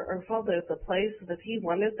maneuver or follow the plays that he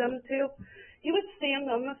wanted them to, he would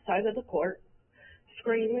stand on the side of the court,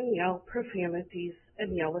 scream and yell profanities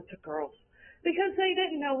and yell at the girls because they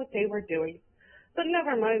didn't know what they were doing. But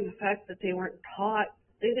never mind the fact that they weren't taught,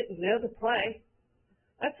 they didn't know the play.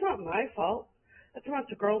 That's not my fault. That's not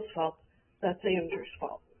the girls' fault. That's Andrew's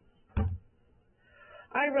fault.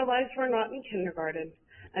 I realize we're not in kindergarten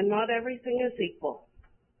and not everything is equal,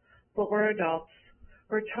 but we're adults.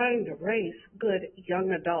 We're trying to raise good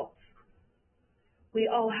young adults. We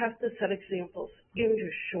all have to set examples.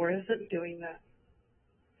 Andrew sure isn't doing that.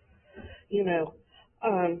 You know,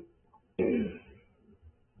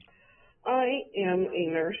 I am a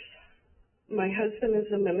nurse. My husband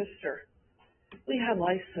is a minister. We have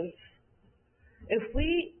license. If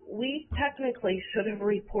we technically should have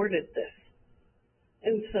reported this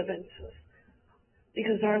incidences.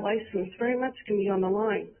 because our license very much can be on the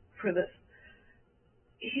line for this.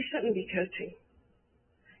 He shouldn't be coaching.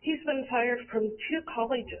 He's been fired from 2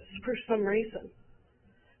 colleges for some reason.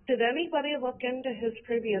 Did anybody look into his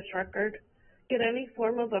previous record, get any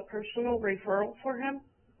form of a personal referral for him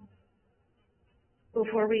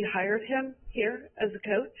before we hired him here as a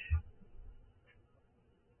coach?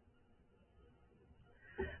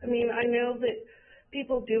 I mean, I know that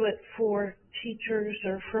people do it for teachers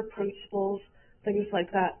or for principals, things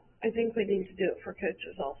like that. I think we need to do it for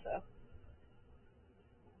coaches also.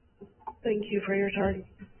 Thank you for your time.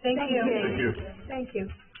 Thank you. Thank you. Thank you.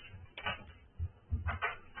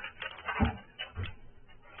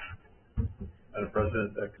 Madam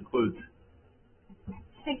President, that concludes.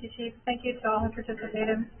 Thank you, Chief. Thank you to all who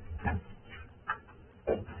participated.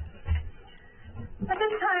 At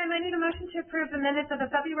this time, I need a motion to approve the minutes of the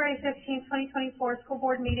February 15th, 2024 school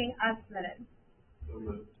board meeting as submitted.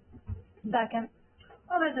 Second.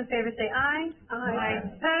 All those in favor say aye. Aye.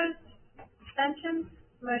 Opposed? Abstentions?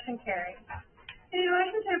 Motion carried. I need a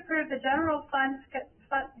motion to approve the general fund schedule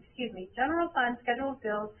of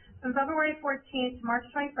bills from February 14th to March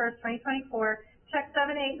 21st, 2024, check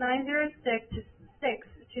 78906 to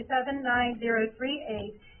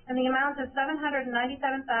 79038, and the amount of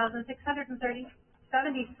 $797,673,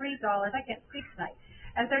 I can't speak tonight,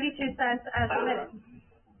 and 32 cents as submitted.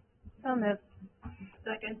 So moved.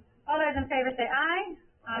 Second. All those in favor say aye.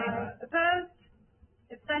 Aye. Opposed?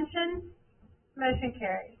 Abstentions? Motion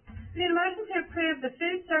carries. We need a motion to approve the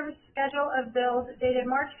food service schedule of bills dated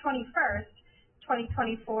March 21st,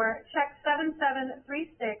 2024, check 7736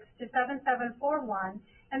 to 7741,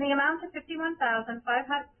 and the amount of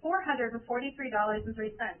 $51,443.03 is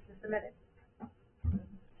submitted.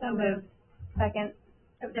 So moved. Second.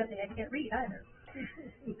 Evidently, I can't read either.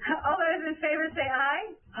 All those in favor say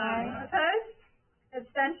aye. Aye. Opposed?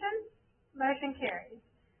 Abstentions? Motion carries.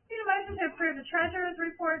 Need a motion to approve the treasurer's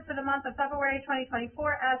report for the month of February 2024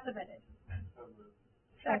 as submitted.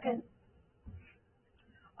 Second.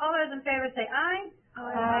 All those in favor say aye.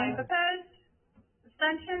 Aye. Opposed?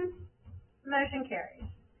 Abstentions? Motion carries.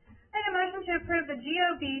 I need a motion to approve the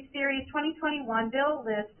GOB Series 2021 bill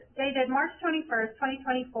list dated March 21st,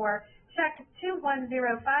 2024, check 21050,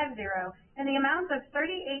 in the amount of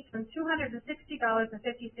 $38,260.56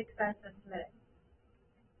 as submitted.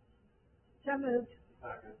 So moved.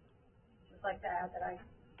 Just like to add that I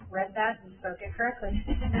read that and spoke it correctly.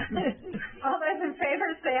 All those in favor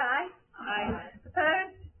say aye. Aye.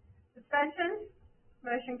 Opposed? Abstentions?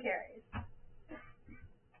 Motion carries.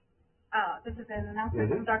 This is an announcement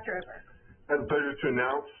from Dr. Oberg. I have the pleasure to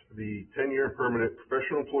announce the 10-year permanent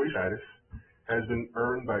professional employee status has been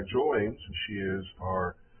earned by Joel Ames. She is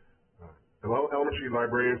our elementary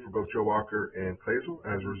librarian for both Joe Walker and Claysville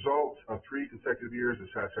as a result of 3 consecutive years of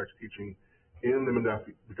satisfactory teaching in the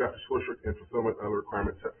McGuffey School District and fulfillment of the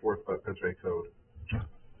requirements set forth by the Pennsylvania Code.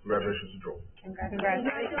 Congratulations to Joel.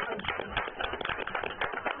 Congratulations.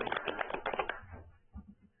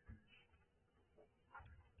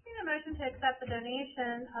 Need a motion to accept the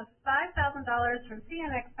donation of $5,000 from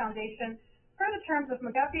CNX Foundation per the terms of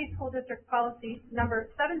McGuffey School District Policy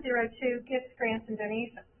Number 702, Gifts, Grants, and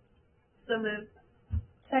Donations. So moved.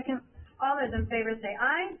 Second. All those in favor say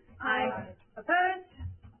aye. Aye. Opposed?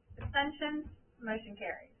 Abstentions? Motion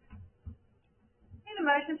carries. Need a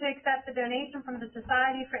motion to accept the donation from the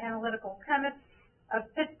Society for Analytical Chemists of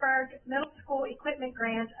Pittsburgh Middle School Equipment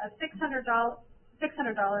Grant of $600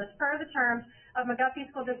 per the terms of McGuffey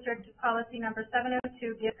School District Policy Number 702,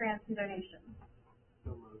 Gift, Grants, and Donations.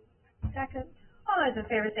 Second. All those in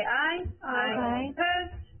favor say aye. Aye.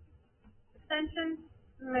 Opposed? Abstentions?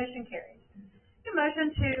 Motion carries. Need a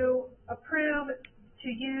motion to approve to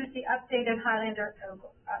use the updated Highlander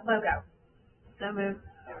logo. So moved.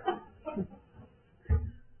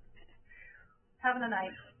 Having a night,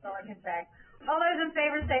 that's all I can say. All those in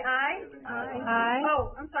favor say aye. Aye.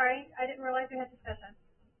 Oh, I'm sorry, I didn't realize we had discussion.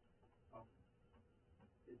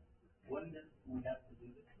 When do we have to do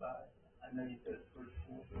this by? I know you said it's for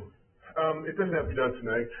school. It doesn't have to be done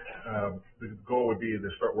tonight. The goal would be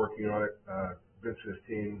to start working on it. Vince and his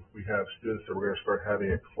team, we have students that we're going to start having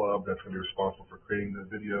a club that's going to be responsible for creating the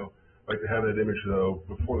video. I'd like to have that image though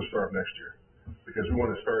before the start of next year, because we want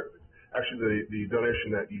to start. Actually, the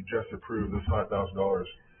donation that you just approved, this $5,000,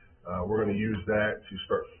 we're going to use that to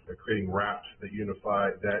start creating wraps that unify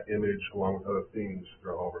that image along with other themes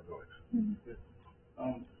throughout all of our buildings. The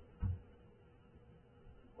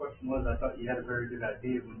question was, I thought you had a very good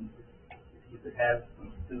idea when you could have some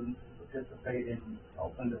students participate in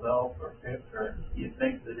help and develop or fix, or do you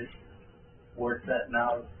think that it's where it's at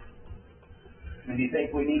now? I mean, do you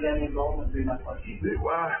think we need any involvement? Be my question.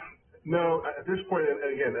 Well, No, at this point, and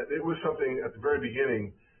again, it was something at the very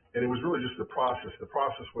beginning, and it was really just the process. The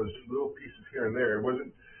process was little pieces here and there. It wasn't,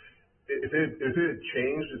 if it had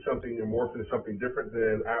changed to something and morphed into something different,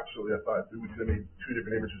 then absolutely I thought we could have made two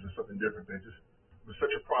different images of something different. But it was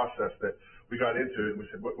such a process that we got into it and we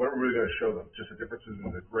said, what are we really going to show them? Just the differences in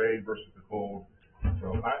the gray versus the gold.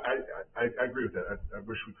 So I agree with that. I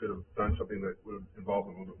wish we could have done something that would have involved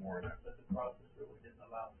them a little bit more in that. But the process really didn't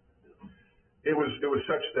allow us to do it. It was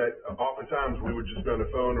such that oftentimes we would just be on the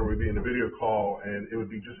phone or we'd be in a video call and it would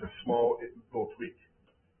be just a small little tweak.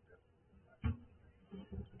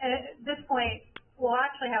 And at this point, we'll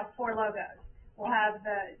actually have 4 logos. We'll have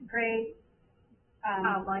the gray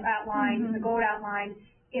outline, the gold outline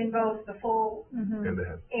in both the full And the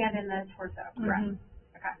head. and in the torso. Correct.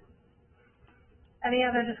 Okay. Any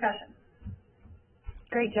other discussion?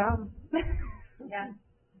 Great job. Yeah.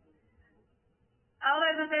 All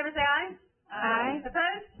those in favor say aye. Aye.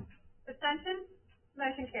 Opposed? Abstentions?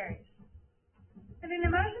 Motion carries. I need a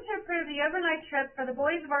motion to approve the overnight trip for the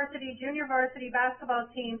boys varsity, junior varsity basketball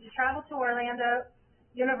team to travel to Orlando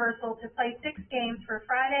Universal to play 6 games for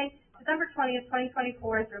Friday, December 20th,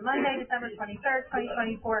 2024 through Monday, December 23rd,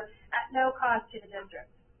 2024 at no cost to the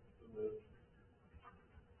district.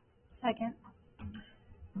 Second.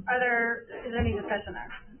 Is there any discussion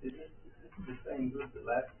there? Is it the same group that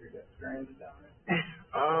last year got stranded down there?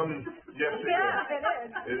 Yes, it Yeah, is.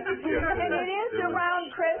 it is. And it is was around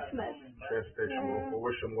Christmas. Transportation. We'll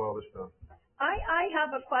wish them well this time. I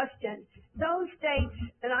have a question. Those dates,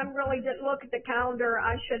 and I really didn't look at the calendar,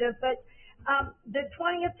 I should have, but, the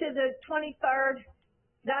 20th to the 23rd,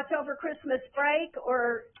 that's over Christmas break,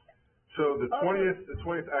 or? So the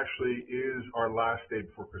 20th actually is our last day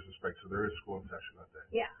before Christmas break, so there is school in session that day.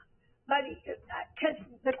 Yeah, but, 'cause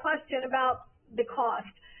the question about the cost,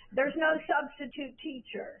 there's no substitute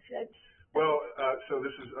teachers. Well, so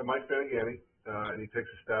this is Mike Fanagani, and he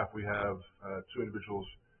takes the staff. We have 2 individuals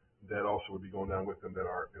that also would be going down with them that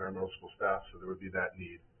are in our middle school staff, so there would be that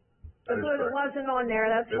need. That is It correct. wasn't on there,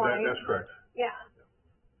 that's fine. That's correct. Yeah.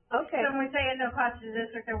 Okay. So when we say at no cost to the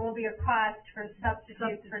district, there will be a cost for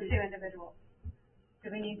substitutes for 2 individuals.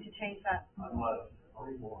 Do we need to change that? Unless the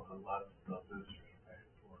district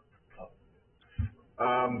pays for it.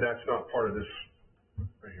 That's not part of this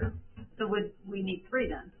right here. So would we need 3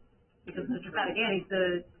 then? Because Mr. Fatagani's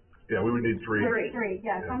the. Yeah, we would need 3. 3,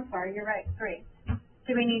 yes, Yeah. I'm sorry, you're right, 3.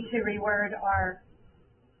 Do we need to reword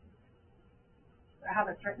how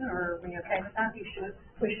it's written, or are we okay with that? You should.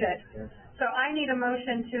 We should. Yeah. So I need a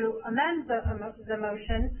motion to amend the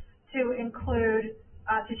motion to include,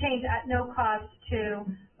 to change at no cost to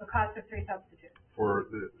the cost of 3 substitutes For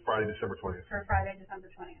the Friday, December 20th. for Friday, December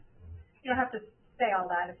 20th. You don't have to say all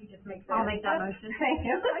that if you just make that. I'll make that motion. Thank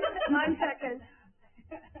you. I'm second.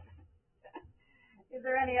 Is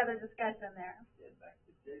there any other discussion there? Yeah, back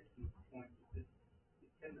to Jason's point,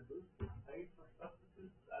 can the boosters pay for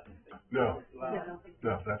substitutes? I didn't think. No. Allowed.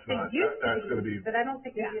 No, that's They not. used to That's going to be. But I don't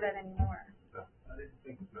think we do that anymore. I didn't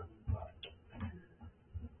think it was No. allowed.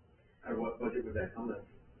 Or what budget would that come in?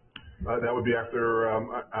 That would be after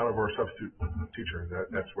out of our substitute teacher.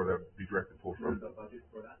 That's where that would be directly pulled from. The budget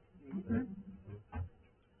for that?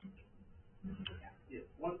 Yeah,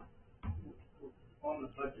 on the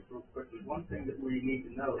budget real quickly, one thing that we need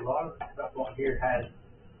to know, a lot of the stuff on here has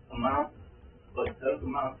amounts, but those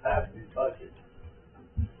amounts have to be budgeted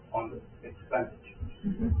on the expenditure.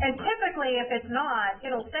 And typically, if it's not,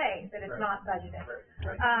 it'll say that it's not budgeted.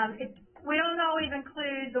 We don't always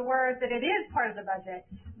include the word that it is part of the budget,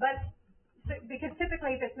 but, because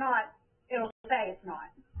typically if it's not, it'll say it's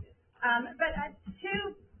not. But to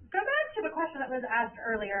go back to the question that was asked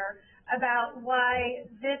earlier about why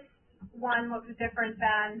this one looks different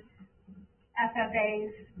than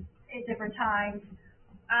FFAs at different times,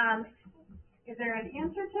 is there an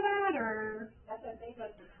answer to that, or? FFA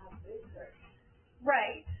doesn't have boosters,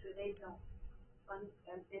 Right. so they don't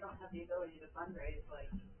and they don't have the ability to fundraise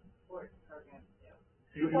like sports programs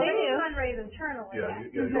do. Well, they fundraise internally.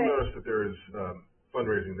 You'll notice that there is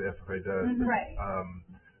fundraising the FFA does. Right.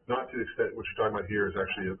 Not to the extent what you're talking about here is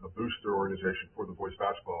actually a booster organization for the boys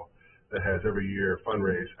basketball that has every year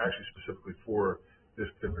fundraise actually specifically for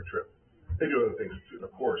this particular trip. They do other things too,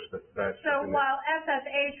 of course, but that's. So while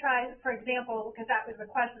FFA tries, for example, because that was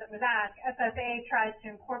the question that was asked, FFA tries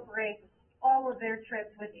to incorporate all of their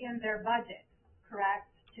trips within their budget, correct?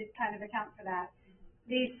 To kind of account for that.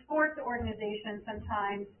 These sports organizations,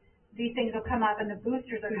 sometimes these things will come up and the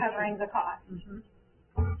boosters are covering the cost.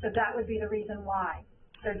 So that would be the reason why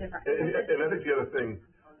they're different. And I think the other thing,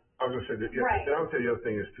 I was going to say, that, Right. and I would say the other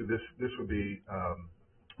thing is too, this would be,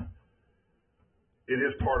 it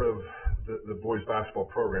is part of the boys basketball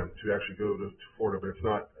program to actually go to Florida, but it's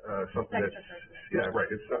not, something that's, yeah, right,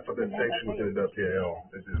 it's not something that's sanctioned within the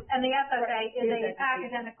WPAL. And the FFA is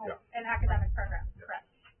an academic program, correct?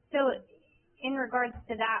 So, in regards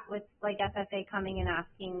to that, with like FFA coming and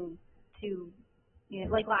asking to, you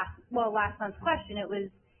know, like last month's question, it was,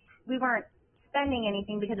 we weren't spending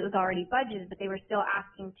anything because it was already budgeted, but they were still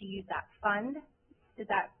asking to use that fund.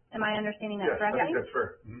 Am I understanding that correctly? Yes, I think that's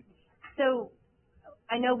fair. Mm-hmm. So,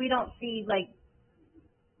 I know we don't see like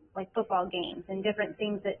football games and different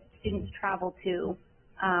things that students travel to,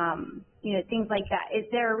 you know, things like that. Is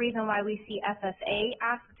there a reason why we see FFA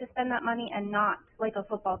ask to spend that money and not like a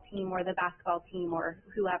football team or the basketball team or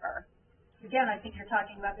whoever? Again, I think you're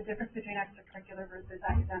talking about the difference between extracurricular versus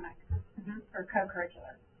academic, or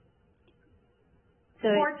co-curricular. So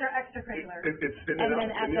sports are extracurricular.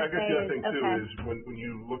 And I guess the other thing too is when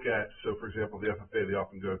you look at, so for example, the FFA, they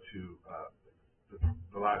often go to,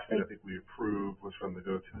 the last thing I think we approved was from the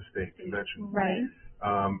go to the state convention. Right.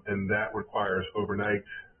 And that requires overnight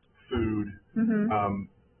food.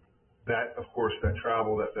 That, of course, that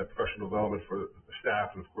travel, that professional development for the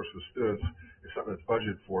staff and of course for the students is something that's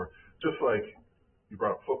budgeted for. Just like you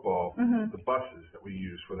brought up football, the buses that we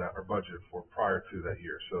use for that are budgeted for prior to that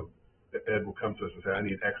year. So Ed will come to us and say, I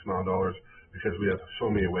need X amount of dollars because we have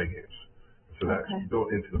so many away games. So that's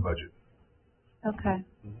built into the budget. Okay.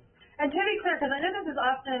 And to be clear, because I know this is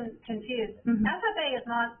often confused, FFA is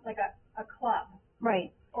not like a club. Right.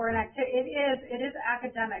 Or an activity. It is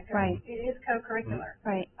academic. Right. It is co-curricular.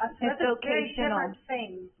 Right. So It's that's a very different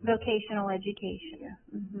thing. Vocational education.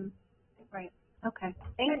 Right. Okay.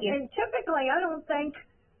 Thank you. And typically, I don't think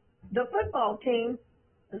the football team,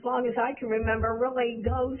 as long as I can remember, really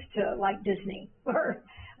goes to like Disney or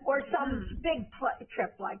some big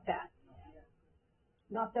trip like that.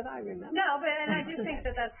 Not that I remember. No, but and I do think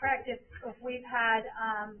that that's correct. If we've had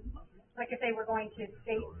like if they were going to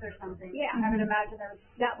states or something, I would imagine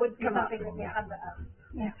that would come up. Something that would come to us.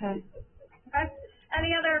 Okay. Okay.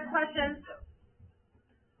 Any other questions?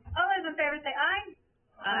 All those in favor say aye.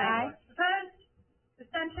 Aye. Opposed?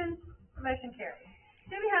 Abstentions? Motion carries.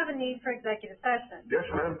 Do we have a need for executive session? Yes,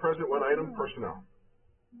 Madam President, one item, personnel.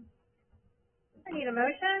 I need a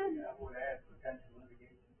motion.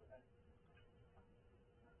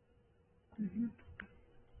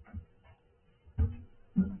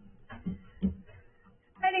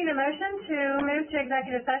 I need a motion to move to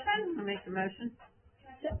executive session. I'll make the motion.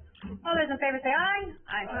 All those in favor say aye.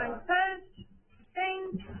 Aye. Opposed?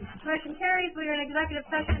 Abstained? Motion carries. We are in executive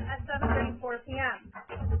session at 7:34 p.m.